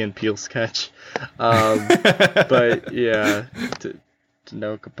the Key and Peele sketch. But yeah, to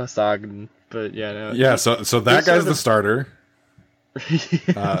know Pasagnan. But yeah, no. Yeah, so that guy's the starter.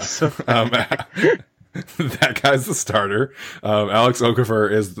 that guy's the starter. Alex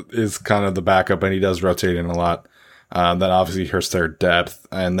Okafor is kind of the backup, and he does rotate in a lot. That obviously hurts their depth.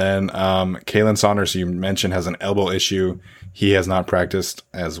 And then Kalen Saunders, you mentioned, has an elbow issue. He has not practiced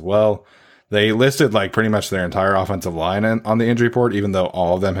as well. They listed like pretty much their entire offensive line on the injury report, even though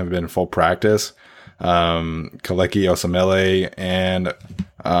all of them have been full practice. Kaleki Osemele and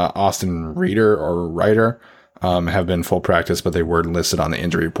Austin Ryder have been full practice, but they were listed on the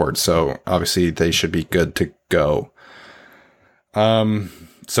injury report. So obviously they should be good to go.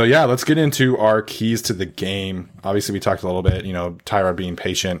 So yeah, let's get into our keys to the game. Obviously we talked a little bit, Tyrod being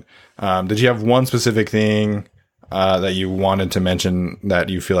patient. Did you have one specific thing that you wanted to mention that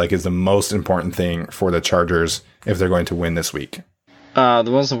you feel like is the most important thing for the Chargers if they're going to win this week? The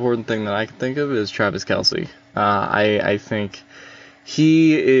most important thing that I can think of is Travis Kelce. I think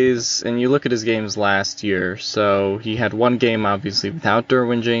he is, and you look at his games last year, so he had one game obviously without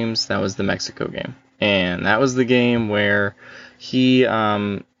Derwin James. That was the Mexico game. And that was the game where he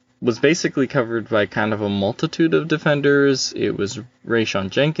was basically covered by kind of a multitude of defenders. It was Rayshon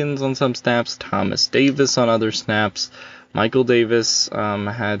Jenkins on some snaps, Thomas Davis on other snaps. Michael Davis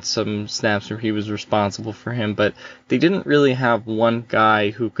had some snaps where he was responsible for him, but they didn't really have one guy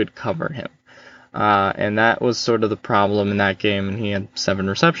who could cover him. And that was sort of the problem in that game, and he had 7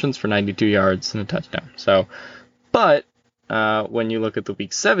 receptions for 92 yards and a touchdown. But when you look at the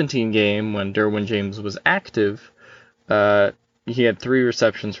Week 17 game, when Derwin James was active, he had 3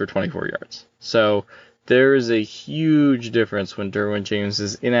 receptions for 24 yards. So there is a huge difference when Derwin James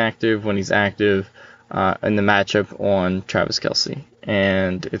is inactive, when he's active, in the matchup on Travis Kelce.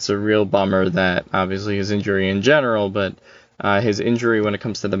 And it's a real bummer that obviously his injury in general, but his injury when it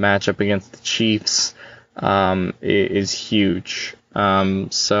comes to the matchup against the Chiefs is huge.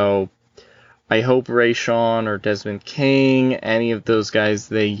 So I hope Rayshon or Desmond King, any of those guys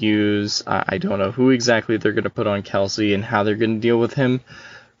they use, I don't know who exactly they're going to put on Kelce and how they're going to deal with him.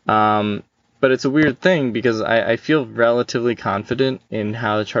 But it's a weird thing because I feel relatively confident in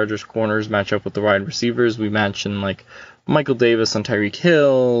how the Chargers corners match up with the wide receivers. We mentioned like Michael Davis on Tyreek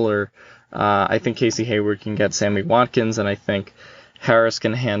Hill, or I think Casey Hayward can get Sammy Watkins, and I think Harris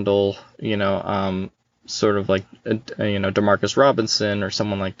can handle, sort of like, Demarcus Robinson or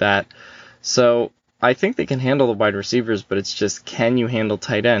someone like that. So I think they can handle the wide receivers, but it's just, can you handle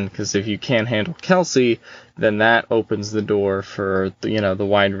tight end? Because if you can't handle Kelce, then that opens the door for the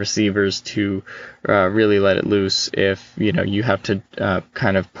wide receivers to really let it loose if you have to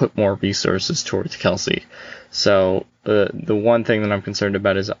kind of put more resources towards Kelce. So the one thing that I'm concerned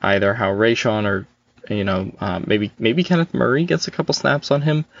about is either how Rayshon or maybe Kenneth Murray gets a couple snaps on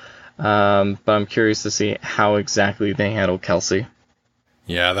him, but I'm curious to see how exactly they handle Kelce.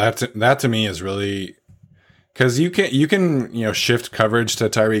 Yeah, that to me is really, because you can shift coverage to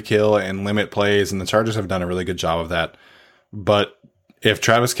Tyreek Hill and limit plays, and the Chargers have done a really good job of that. But if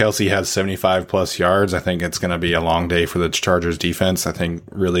Travis Kelce has 75 plus yards, I think it's going to be a long day for the Chargers defense. I think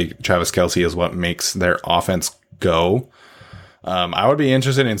really Travis Kelce is what makes their offense go. I would be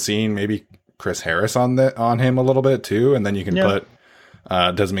interested in seeing maybe Chris Harris on him a little bit too, and then you can put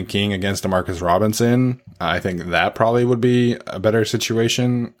Desmond King against Demarcus Robinson. I think that probably would be a better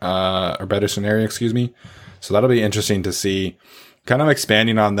situation, or better scenario, excuse me. So that'll be interesting to see. Kind of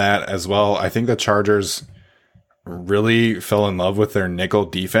expanding on that as well, I think the Chargers really fell in love with their nickel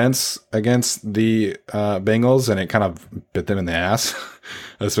defense against the Bengals, and it kind of bit them in the ass,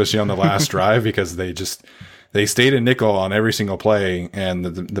 especially on the last drive, because they stayed in nickel on every single play, and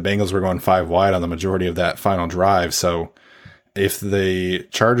the Bengals were going 5 wide on the majority of that final drive. So if the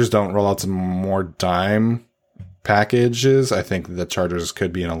Chargers don't roll out some more dime packages, I think the Chargers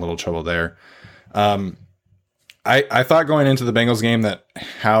could be in a little trouble there. I thought going into the Bengals game that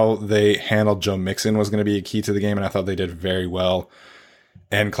how they handled Joe Mixon was going to be a key to the game, and I thought they did very well.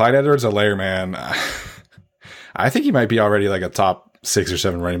 And Clyde Edwards-Helaire, man, I think he might be already like a top 6 or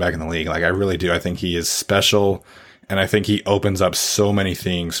 7 running back in the league. Like, I really do. I think he is special, and I think he opens up so many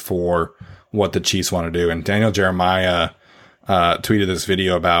things for what the Chiefs want to do. And Daniel Jeremiah tweeted this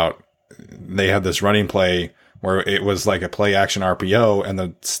video about, they had this running play where it was like a play action RPO, and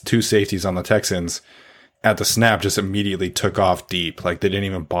the 2 safeties on the Texans at the snap just immediately took off deep. Like, they didn't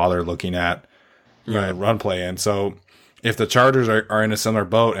even bother looking at run play. And so if the Chargers are in a similar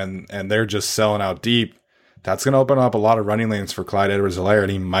boat and they're just selling out deep, that's going to open up a lot of running lanes for Clyde Edwards-Helaire,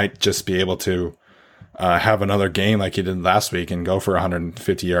 and he might just be able to have another game like he did last week and go for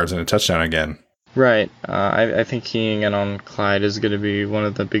 150 yards and a touchdown again. Right. I think keying in on Clyde is going to be one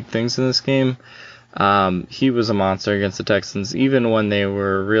of the big things in this game. He was a monster against the Texans. Even when they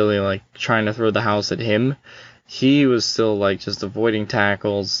were really like trying to throw the house at him, he was still like just avoiding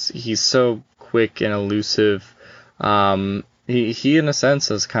tackles. He's so quick and elusive. He in a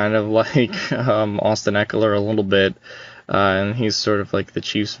sense is kind of like Austin Eckler a little bit, and he's sort of like the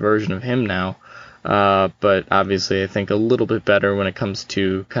Chiefs version of him now. But obviously I think a little bit better when it comes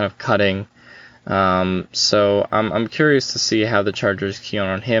to kind of cutting. So I'm curious to see how the Chargers key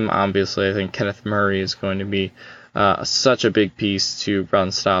on him. Obviously, I think Kenneth Murray is going to be such a big piece to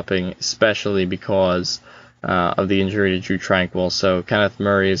run stopping, especially because of the injury to Drew Tranquill. So Kenneth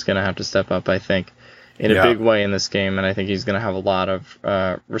Murray is going to have to step up, I think, in a big way in this game, and I think he's going to have a lot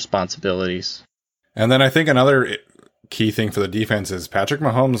of responsibilities. And then I think another key thing for the defense is Patrick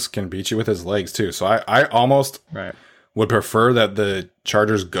Mahomes can beat you with his legs too. So I almost would prefer that the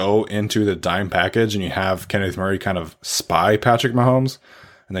Chargers go into the dime package and you have Kenneth Murray kind of spy Patrick Mahomes,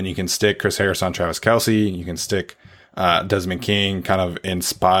 and then you can stick Chris Harris on Travis Kelce. You can stick Desmond King kind of in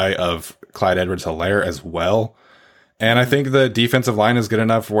spy of Clyde Edwards-Helaire as well. And I think the defensive line is good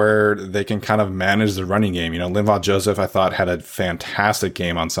enough where they can kind of manage the running game. You know, Linval Joseph, I thought, had a fantastic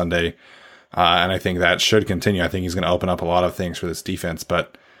game on Sunday. And I think that should continue. I think he's going to open up a lot of things for this defense.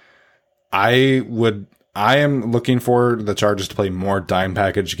 But I am looking for the Chargers to play more dime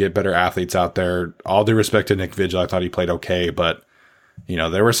package, get better athletes out there. All due respect to Nick Vigil, I thought he played okay. But, you know,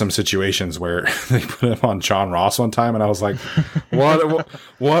 there were some situations where they put him on John Ross one time. And I was like,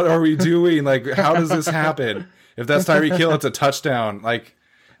 what are we doing? Like, how does this happen? If that's Tyreek Hill, it's a touchdown. Like,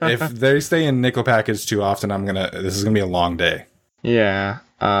 if they stay in nickel package too often, this is going to be a long day. Yeah.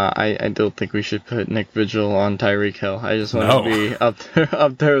 I don't think we should put Nick Vigil on Tyreek Hill. I just want to be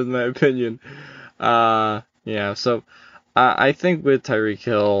up there with my opinion. So I think with Tyreek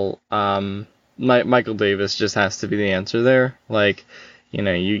Hill, Michael Davis just has to be the answer there. Like, you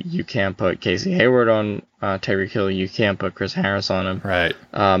know, you can't put Casey Hayward on Tyreek Hill. You can't put Chris Harris on him. Right.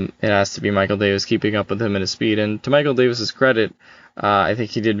 It has to be Michael Davis keeping up with him at his speed. And to Michael Davis's credit, I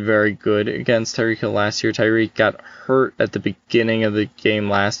think he did very good against Tyreek Hill last year. Tyreek got hurt at the beginning of the game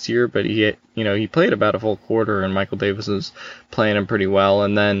last year, but he played about a full quarter, and Michael Davis was playing him pretty well.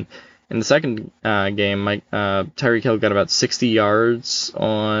 And then in the second game, Tyreek Hill got about 60 yards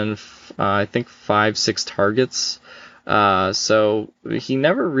on, I think, 5-6 targets. So he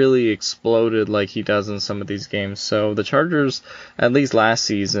never really exploded like he does in some of these games. So the Chargers, at least last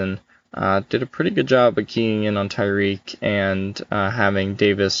season, did a pretty good job of keying in on Tyreek and having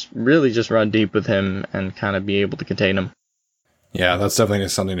Davis really just run deep with him and kind of be able to contain him. Yeah, that's definitely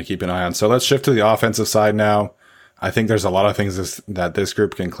something to keep an eye on. So let's shift to the offensive side now. I think there's a lot of things that this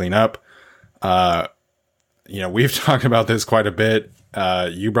group can clean up. We've talked about this quite a bit.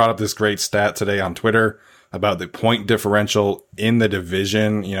 You brought up this great stat today on Twitter about the point differential in the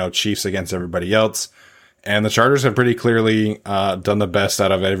division, Chiefs against everybody else. And the Chargers have pretty clearly done the best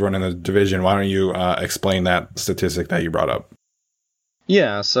out of everyone in the division. Why don't you explain that statistic that you brought up?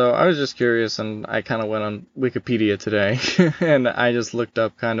 Yeah, so I was just curious, and I kind of went on Wikipedia today, and I just looked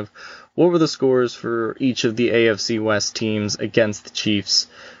up kind of what were the scores for each of the AFC West teams against the Chiefs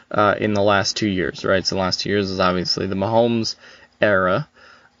in the last 2 years, right? So the last 2 years is obviously the Mahomes era.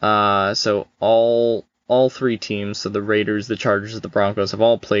 So all three teams, so the Raiders, the Chargers, the Broncos, have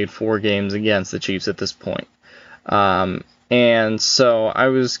all played 4 games against the Chiefs at this point. And so I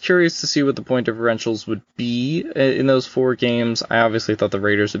was curious to see what the point differentials would be in those 4 games. I obviously thought the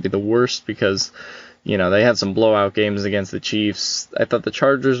Raiders would be the worst because, they had some blowout games against the Chiefs. I thought the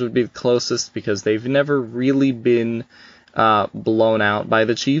Chargers would be the closest because they've never really been blown out by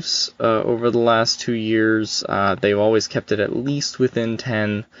the Chiefs over the last 2 years. They've always kept it at least within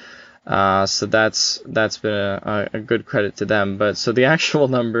 10. So that's been a good credit to them. But so the actual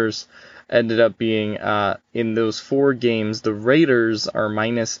numbers ended up being in those 4 games, the Raiders are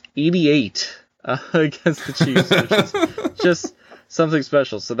minus 88 against the Chiefs, which is just something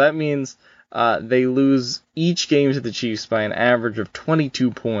special. So that means they lose each game to the Chiefs by an average of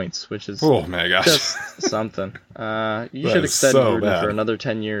 22 points, which is just something. You should extend Gruden for another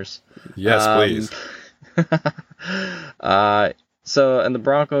 10 years. Yes, please. And the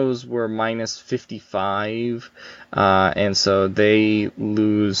Broncos were minus 55, and so they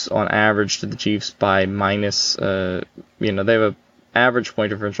lose on average to the Chiefs by minus, they have an average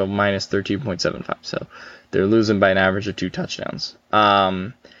point differential of minus 13.75, so they're losing by an average of 2 touchdowns.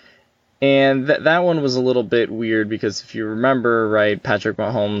 And that one was a little bit weird because if you remember, right, Patrick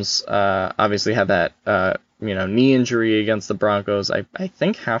Mahomes obviously had that knee injury against the Broncos, I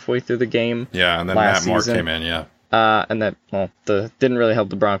think halfway through the game. Yeah, and then Matt Moore came in, yeah. And that, didn't really help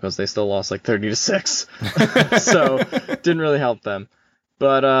the Broncos. They still lost like 30-6. So, didn't really help them.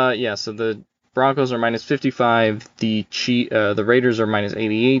 But, so the Broncos are minus 55, the Raiders are minus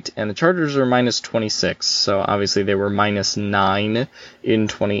 88, and the Chargers are minus 26. So obviously they were minus 9 in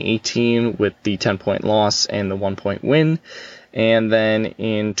 2018 with the 10-point loss and the 1-point win. And then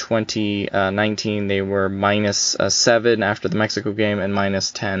in 2019 they were minus 7 after the Mexico game and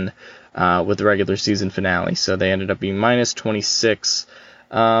minus 10 with the regular season finale. So they ended up being minus 26.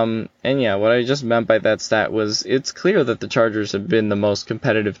 And yeah, what I just meant by that stat was it's clear that the Chargers have been the most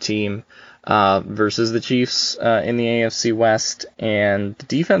competitive team versus the Chiefs in the AFC West, and the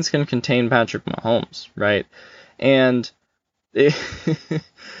defense can contain Patrick Mahomes, right? And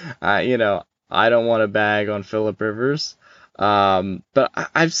I don't want to bag on Phillip Rivers, but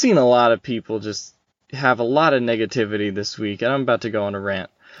I've seen a lot of people just have a lot of negativity this week, and I'm about to go on a rant.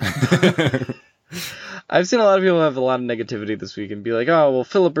 I've seen a lot of people have a lot of negativity this week and be like, oh, well,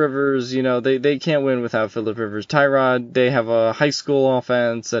 Phillip Rivers, they can't win without Phillip Rivers. Tyrod, they have a high school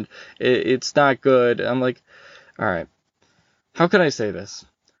offense, and it's not good. I'm like, all right, how can I say this?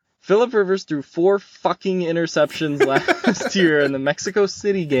 Phillip Rivers threw 4 fucking interceptions last year in the Mexico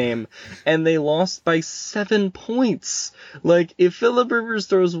City game, and they lost by 7 points. Like, if Phillip Rivers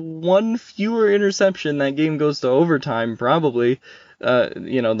throws 1 fewer interception, that game goes to overtime, probably.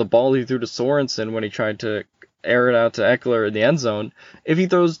 The ball he threw to Sorensen when he tried to air it out to Eckler in the end zone. If he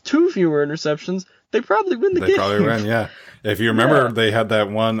throws 2 fewer interceptions, they probably win the game. They probably win, yeah. If you remember, they had that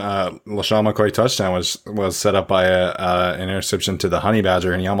one LaShawn McCoy touchdown was set up by an interception to the Honey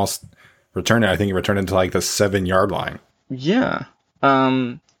Badger, and he almost returned it. I think he returned it to like the 7-yard line. Yeah.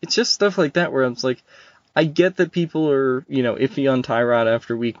 It's just stuff like that where I'm like, I get that people are, iffy on Tyrod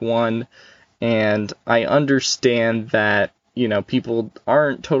after week 1, and I understand that, people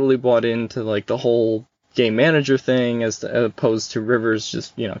aren't totally bought into like the whole game manager thing as opposed to Rivers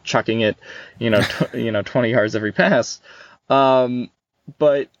just, chucking it, 20 yards every pass.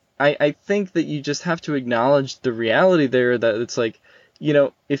 But I think that you just have to acknowledge the reality there that it's like,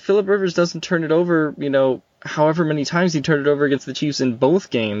 if Phillip Rivers doesn't turn it over, however many times he turned it over against the Chiefs in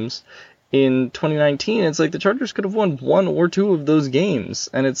both games in 2019, it's like the Chargers could have won 1 or 2 of those games.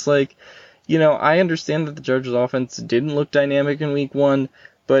 And it's like, I understand that the Chargers offense didn't look dynamic in week 1,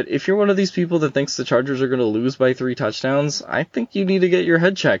 but if you're one of these people that thinks the Chargers are going to lose by 3 touchdowns, I think you need to get your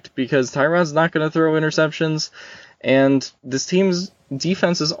head checked, because Tyrod's not going to throw interceptions, and this team's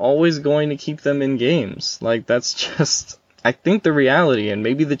defense is always going to keep them in games. Like, that's just, I think, the reality, and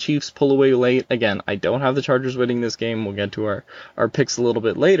maybe the Chiefs pull away late. Again, I don't have the Chargers winning this game. We'll get to our picks a little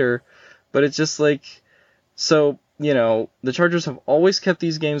bit later, but it's just like, so, the Chargers have always kept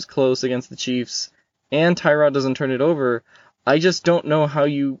these games close against the Chiefs, and Tyrod doesn't turn it over. I just don't know how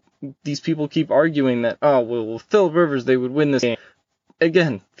these people keep arguing that, oh, well, Phillip Rivers, they would win this game.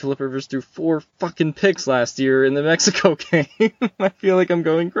 Again, Phillip Rivers threw 4 fucking picks last year in the Mexico game. I feel like I'm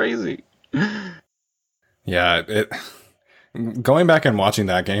going crazy. Yeah, going back and watching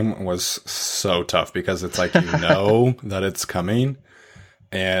that game was so tough, because it's like, that it's coming,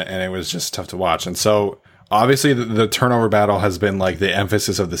 and it was just tough to watch. And so, obviously, the turnover battle has been like the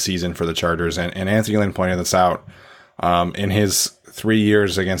emphasis of the season for the Chargers, and Anthony Lynn pointed this out in his 3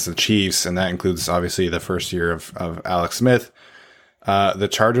 years against the Chiefs, and that includes obviously the first year of Alex Smith. The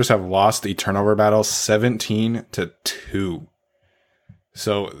Chargers have lost the turnover battle 17-2.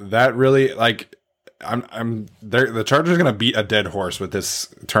 So that really, like, the Chargers are going to beat a dead horse with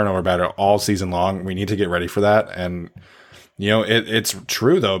this turnover battle all season long. We need to get ready for that. And, it's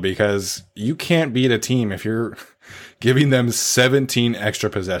true though, because you can't beat a team if you're giving them 17 extra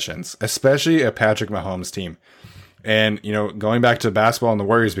possessions, especially a Patrick Mahomes team. And, going back to basketball and the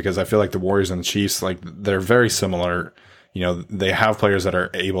Warriors, because I feel like the Warriors and the Chiefs, like, they're very similar. They have players that are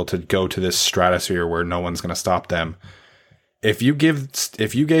able to go to this stratosphere where no one's going to stop them. If you gave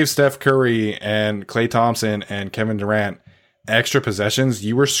Steph Curry and Klay Thompson and Kevin Durant extra possessions,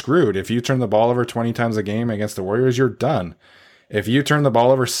 you were screwed. If you turn the ball over 20 times a game against the Warriors, you're done. If you turn the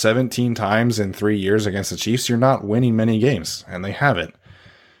ball over 17 times in 3 years against the Chiefs, you're not winning many games, and they haven't.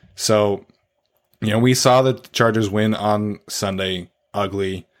 So, we saw the Chargers win on Sunday,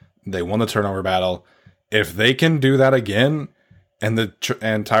 ugly. They won the turnover battle. If they can do that again, and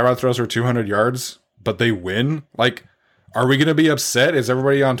Tyrod throws for 200 yards, but they win, like, are we going to be upset? Is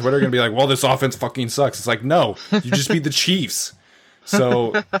everybody on Twitter going to be like, well, this offense fucking sucks? It's like, no, you just beat the Chiefs.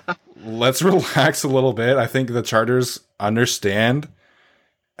 So let's relax a little bit. I think the Chargers understand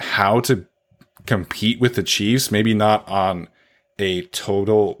how to compete with the Chiefs, maybe not on a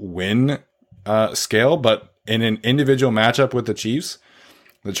total win scale, but in an individual matchup with the Chiefs,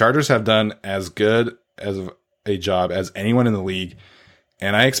 the Chargers have done as good as a job as anyone in the league,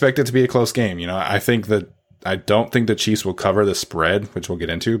 and I expect it to be a close game. I don't think the Chiefs will cover the spread, which we'll get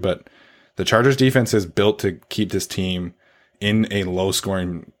into, but The Chargers defense is built to keep this team in a low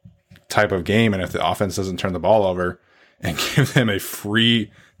scoring type of game. And if the offense doesn't turn the ball over and give them a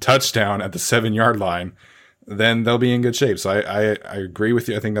free touchdown at the 7-yard line, then they'll be in good shape. So I agree with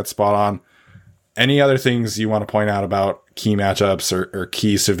you. I think that's spot on. Any other things you want to point out about key matchups or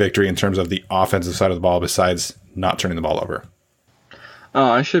keys to victory in terms of the offensive side of the ball besides not turning the ball over? Oh,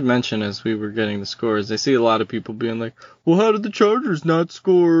 I should mention as we were getting the scores, I see a lot of people being like, well, how did the Chargers not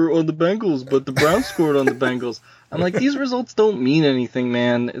score on the Bengals, but the Browns scored on the Bengals? I'm like, these results don't mean anything,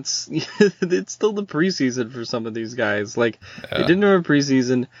 man. It's still the preseason for some of these guys. Like, They didn't have a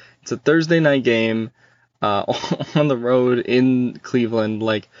preseason. It's a Thursday night game on the road in Cleveland.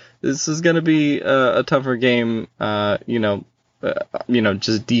 Like, this is going to be a tougher game,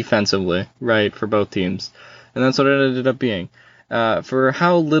 just defensively, right, for both teams. And that's what it ended up being. For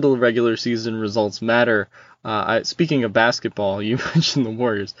how little regular season results matter, speaking of basketball, you mentioned the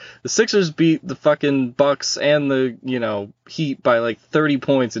Warriors. The Sixers beat the fucking Bucks and the, Heat by like 30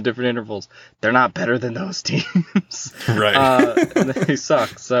 points in different intervals. They're not better than those teams. Right. They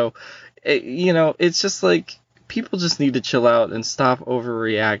suck. So, it's just like people just need to chill out and stop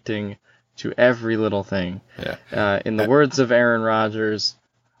overreacting to every little thing. Yeah. In the words of Aaron Rodgers,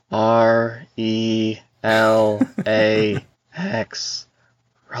 RELAX.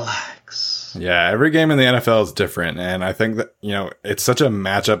 Relax. Yeah, every game in the NFL is different, and I think that it's such a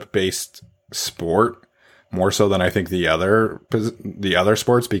matchup-based sport more so than I think the other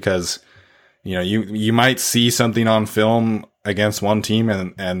sports, because you might see something on film against one team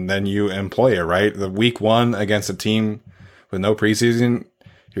and then you employ it, right? The week 1 against a team with no preseason,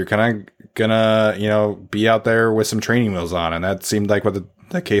 you're kind of gonna be out there with some training wheels on, and that seemed like what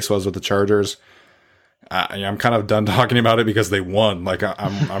the case was with the Chargers. I'm kind of done talking about it because they won. Like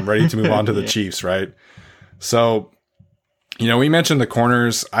I'm ready to move on to the Chiefs, right? So, we mentioned the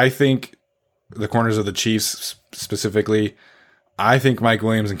corners. I think the corners of the Chiefs specifically, I think Mike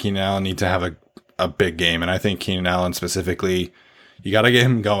Williams and Keenan Allen need to have a big game. And I think Keenan Allen specifically, you got to get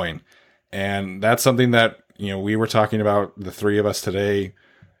him going. And that's something that, we were talking about, the three of us today.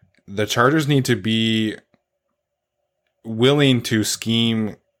 The Chargers need to be willing to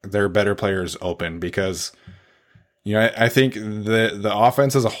scheme their better players open, because I think the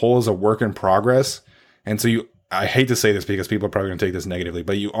offense as a whole is a work in progress. And so I hate to say this because people are probably going to take this negatively,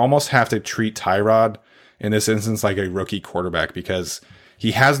 but you almost have to treat Tyrod in this instance like a rookie quarterback, because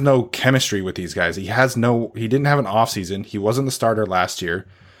he has no chemistry with these guys. He didn't have an offseason. He wasn't the starter last year.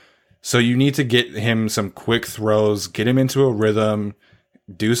 So you need to get him some quick throws, get him into a rhythm,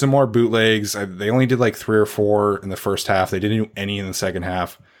 do some more bootlegs. They only did like 3 or 4 in the first half. They didn't do any in the second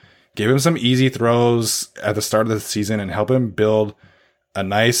half. Give him some easy throws at the start of the season and help him build a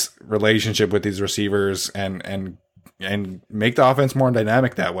nice relationship with these receivers and make the offense more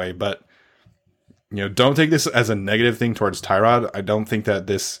dynamic that way. But, don't take this as a negative thing towards Tyrod. I don't think that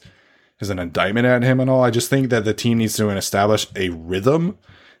this is an indictment at him at all. I just think that the team needs to establish a rhythm.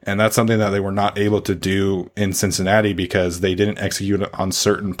 And that's something that they were not able to do in Cincinnati because they didn't execute on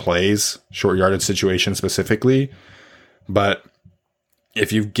certain plays, short yardage situations specifically. But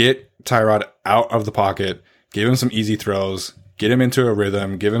if you get Tyrod out of the pocket, give him some easy throws, get him into a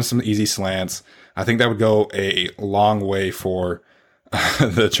rhythm, give him some easy slants, I think that would go a long way for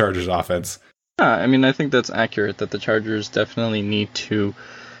the Chargers offense. Yeah, I think that's accurate, that the Chargers definitely need to,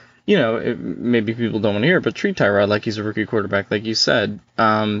 maybe people don't want to hear it, but treat Tyrod like he's a rookie quarterback, like you said.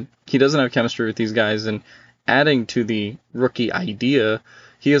 He doesn't have chemistry with these guys, and adding to the rookie idea,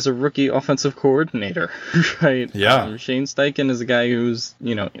 he is a rookie offensive coordinator, right? Yeah. Shane Steichen is a guy who's,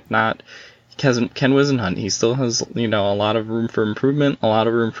 not Ken Wisenhunt. He still has, a lot of room for improvement, a lot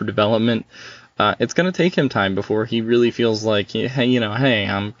of room for development. It's going to take him time before he really feels like, hey,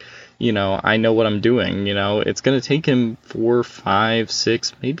 I'm, I know what I'm doing. It's going to take him 4, 5,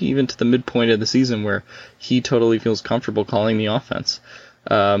 6, maybe even to the midpoint of the season where he totally feels comfortable calling the offense.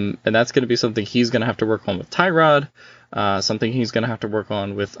 And that's going to be something he's going to have to work on with Tyrod. Something he's going to have to work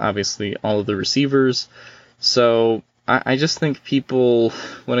on with, obviously, all of the receivers. So I just think people,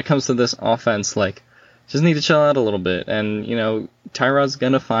 when it comes to this offense, just need to chill out a little bit. And, Tyrod's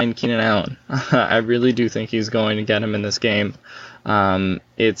going to find Keenan Allen. I really do think he's going to get him in this game.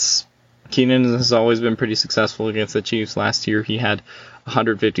 Keenan has always been pretty successful against the Chiefs. Last year, he had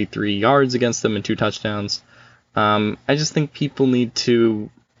 153 yards against them and 2 touchdowns. I just think people need to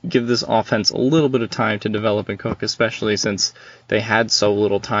give this offense a little bit of time to develop and cook, especially since they had so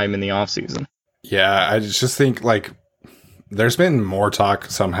little time in the offseason. Yeah, I just think there's been more talk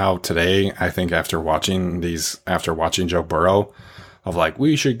somehow today, I think, after watching Joe Burrow, of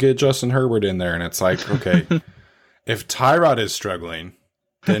we should get Justin Herbert in there. And it's like, okay, if Tyrod is struggling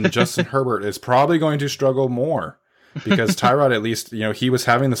then Justin Herbert is probably going to struggle more, because Tyrod, at least, he was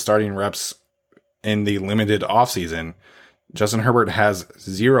having the starting reps in the limited offseason. Justin Herbert has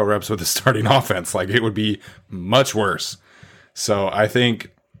 0 reps with the starting offense. Like, it would be much worse. So I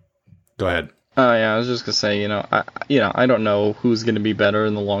think, go ahead. Yeah, I was just gonna say, I don't know who's gonna be better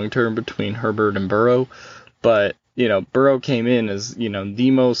in the long term between Herbert and Burrow, but Burrow came in as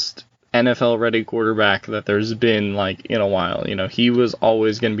the most NFL ready quarterback that there's been in a while. He was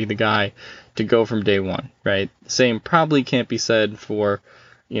always gonna be the guy to go from day one, right? Same probably can't be said for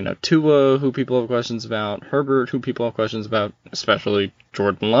Tua, who people have questions about, Herbert, who people have questions about, especially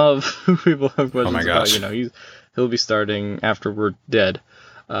Jordan Love, who people have questions about. He'll be starting after we're dead.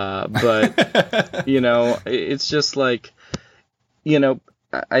 But it's just I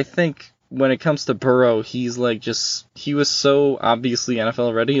think when it comes to Burrow, he's he was so obviously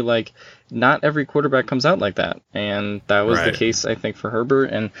NFL ready. Not every quarterback comes out like that, and that was the case, I think, for Herbert.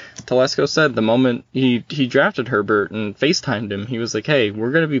 And Telesco said the moment he drafted Herbert and FaceTimed him, he was like, "Hey,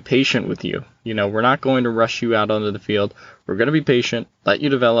 we're going to be patient with you. We're not going to rush you out onto the field. We're going to be patient, let you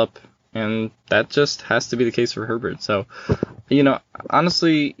develop." And that just has to be the case for Herbert. So,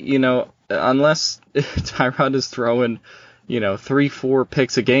 honestly, unless Tyrod is throwing, 3-4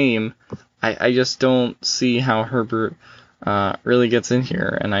 picks a game, I just don't see how Herbert really gets in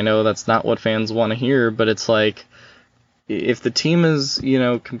here. And I know that's not what fans want to hear, but it's if the team is,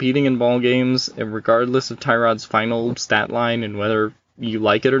 competing in ball games, regardless of Tyrod's final stat line and whether you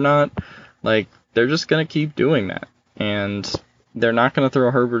like it or not, they're just going to keep doing that. And they're not going to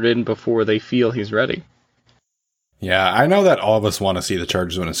throw Herbert in before they feel he's ready. Yeah, I know that all of us want to see the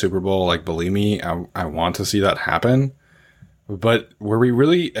Chargers win a Super Bowl. Believe me, I want to see that happen. But were we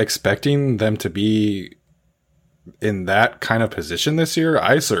really expecting them to be in that kind of position this year?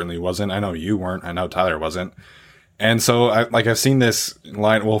 I certainly wasn't. I know you weren't. I know Tyler wasn't. And so, I've seen this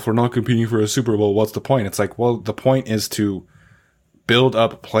line, well, if we're not competing for a Super Bowl, what's the point? It's the point is to build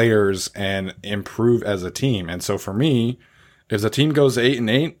up players and improve as a team. And so for me, if the team goes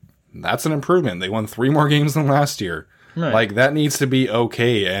 8-8, that's an improvement. They won 3 more games than last year. Right. That needs to be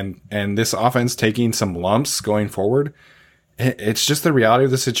okay. And this offense taking some lumps going forward, it's just the reality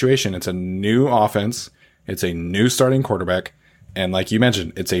of the situation. It's a new offense. It's a new starting quarterback. And like you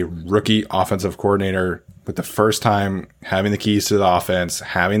mentioned, it's a rookie offensive coordinator with the first time having the keys to the offense,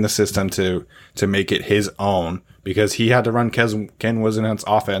 having the system to make it his own, because he had to run Ken Whisenhunt's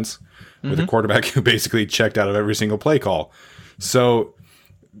offense with a quarterback who basically checked out of every single play call. So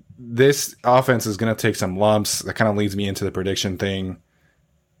this offense is going to take some lumps. That kind of leads me into the prediction thing.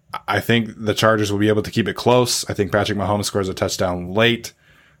 I think the Chargers will be able to keep it close. I think Patrick Mahomes scores a touchdown late.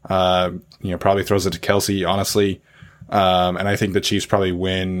 Probably throws it to Kelsey, honestly. And I think the Chiefs probably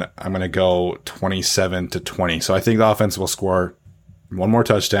win. I'm going to go 27-20. So I think the offense will score 1 more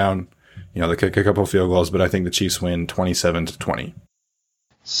touchdown. They kick a couple of field goals, but I think the Chiefs win 27-20.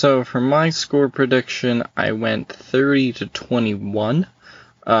 So for my score prediction, I went 30-21.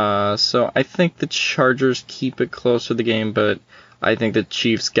 So I think the Chargers keep it close for the game, but I think the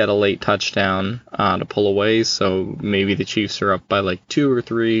Chiefs get a late touchdown to pull away. So maybe the Chiefs are up by 2 or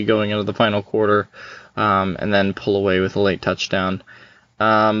 3 going into the final quarter, and then pull away with a late touchdown.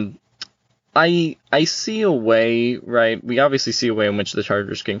 I see a way, right? We obviously see a way in which the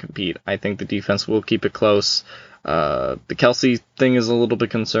Chargers can compete. I think the defense will keep it close. The Kelsey thing is a little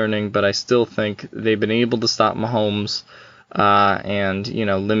bit concerning, but I still think they've been able to stop Mahomes, and,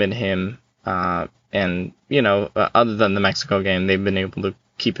 limit him. And, other than the Mexico game, they've been able to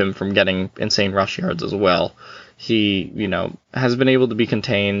keep him from getting insane rush yards as well. He, has been able to be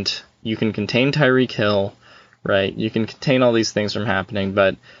contained. You can contain Tyreek Hill, right? You can contain all these things from happening,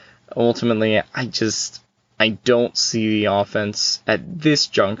 but ultimately, I don't see the offense at this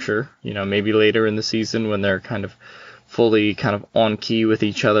juncture, maybe later in the season when they're kind of fully on key with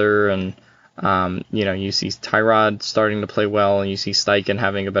each other, and, you see Tyrod starting to play well, and you see Steichen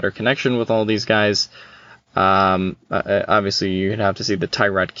having a better connection with all these guys. Obviously, you'd have to see the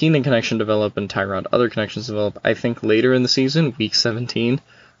Tyrod Keenan connection develop and Tyrod other connections develop. I think later in the season, week 17,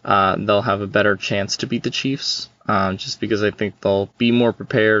 they'll have a better chance to beat the Chiefs, just because I think they'll be more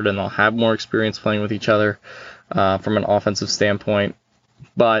prepared and they'll have more experience playing with each other from an offensive standpoint.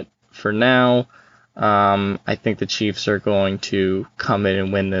 But for now, I think the Chiefs are going to come in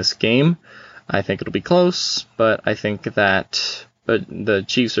and win this game. I think it'll be close, but I think that the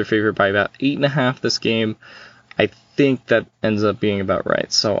Chiefs are favored by about 8.5 this game. I think that ends up being about right.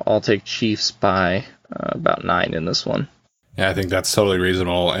 So I'll take Chiefs by about 9 in this one. Yeah, I think that's totally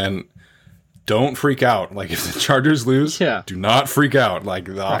reasonable. And don't freak out. If the Chargers lose, do not freak out.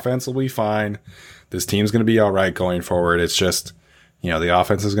 The offense will be fine. This team's going to be all right going forward. It's just, The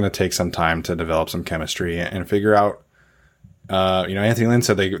offense is going to take some time to develop some chemistry and figure out. Anthony Lynn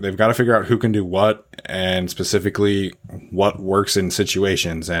said they've got to figure out who can do what and specifically what works in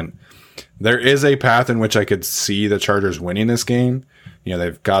situations. And there is a path in which I could see the Chargers winning this game.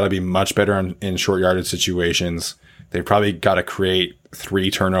 They've got to be much better in short yardage situations. They've probably got to create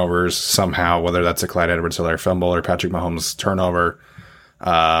 3 turnovers somehow, whether that's a Clyde Edwards-Helaire fumble or Patrick Mahomes turnover.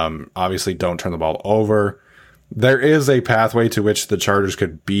 Obviously, don't turn the ball over. There is a pathway to which the Chargers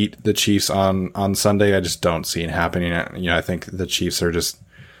could beat the Chiefs on Sunday. I just don't see it happening. I think the Chiefs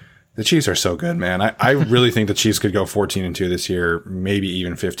are so good, man. I really think the Chiefs could go 14-2 this year, maybe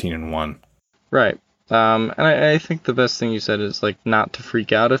even 15-1. Right. And I think the best thing you said is not to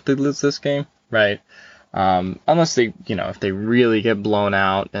freak out if they lose this game, right? Unless they, if they really get blown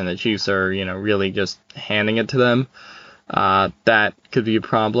out and the Chiefs are, really just handing it to them. That could be a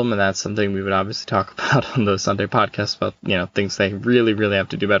problem, and that's something we would obviously talk about on the Sunday podcast about, things they really, really have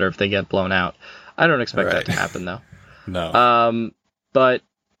to do better if they get blown out. I don't expect that to happen, though. No. But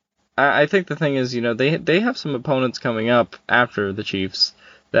I think the thing is, they have some opponents coming up after the Chiefs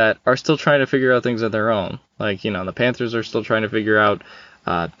that are still trying to figure out things of their own. The Panthers are still trying to figure out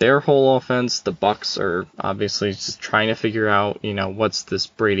their whole offense. The Bucs are obviously just trying to figure out, what's this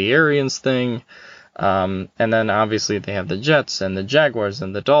Brady Arians thing. And then obviously they have the Jets and the Jaguars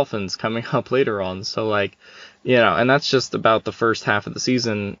and the Dolphins coming up later on. So and that's just about the first half of the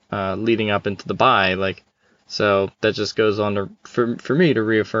season, leading up into the bye. So that just goes on for me to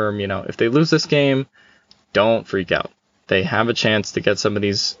reaffirm, if they lose this game, don't freak out. They have a chance to get some of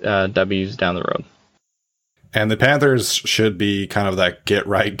these W's down the road. And the Panthers should be kind of that get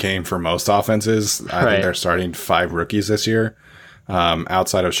right game for most offenses. I think they're starting 5 rookies this year.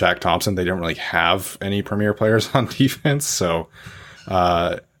 Outside of Shaq Thompson, they don't really have any premier players on defense. So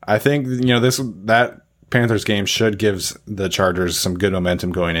I think that Panthers game should give the Chargers some good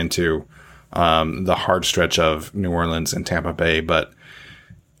momentum going into the hard stretch of New Orleans and Tampa Bay. But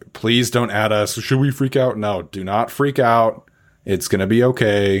please don't add us. Should we freak out? No, do not freak out. It's going to be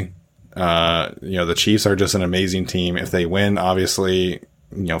okay. The Chiefs are just an amazing team. If they win, obviously,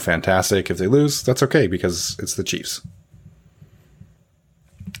 fantastic. If they lose, that's okay because it's the Chiefs.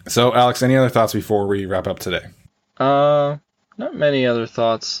 So, Alex, any other thoughts before we wrap up today? Not many other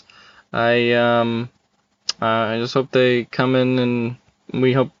thoughts. I just hope they come in and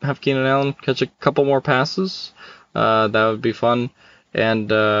we hope have Keenan Allen catch a couple more passes. That would be fun. And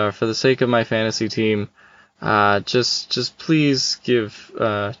for the sake of my fantasy team, just please give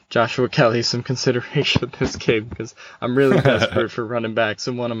Joshua Kelly some consideration this game because I'm really desperate for running backs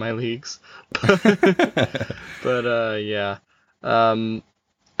in one of my leagues. But yeah.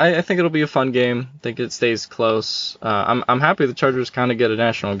 I think it'll be a fun game. I think it stays close. I'm happy the Chargers kind of get a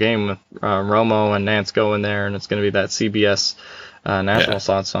national game with Romo and Nance going there, and it's going to be that CBS national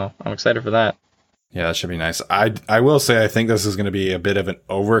slot, so I'm excited for that. Yeah, that should be nice. I will say I think this is going to be a bit of an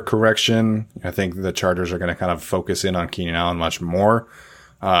overcorrection. I think the Chargers are going to kind of focus in on Keenan Allen much more.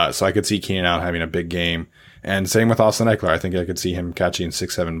 So I could see Keenan Allen having a big game. And same with Austin Eckler. I think I could see him catching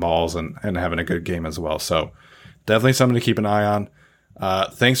 6-7 balls and having a good game as well. So definitely something to keep an eye on.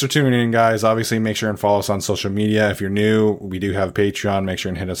 Thanks for tuning in, guys. Obviously, make sure and follow us on social media. If you're new, we do have Patreon. Make sure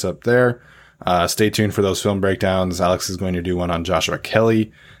and hit us up there. Stay tuned for those film breakdowns. Alex is going to do one on Joshua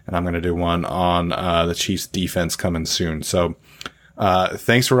Kelly, and I'm going to do one on the Chiefs defense coming soon. So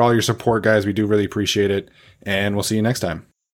thanks for all your support, guys. We do really appreciate it, and we'll see you next time.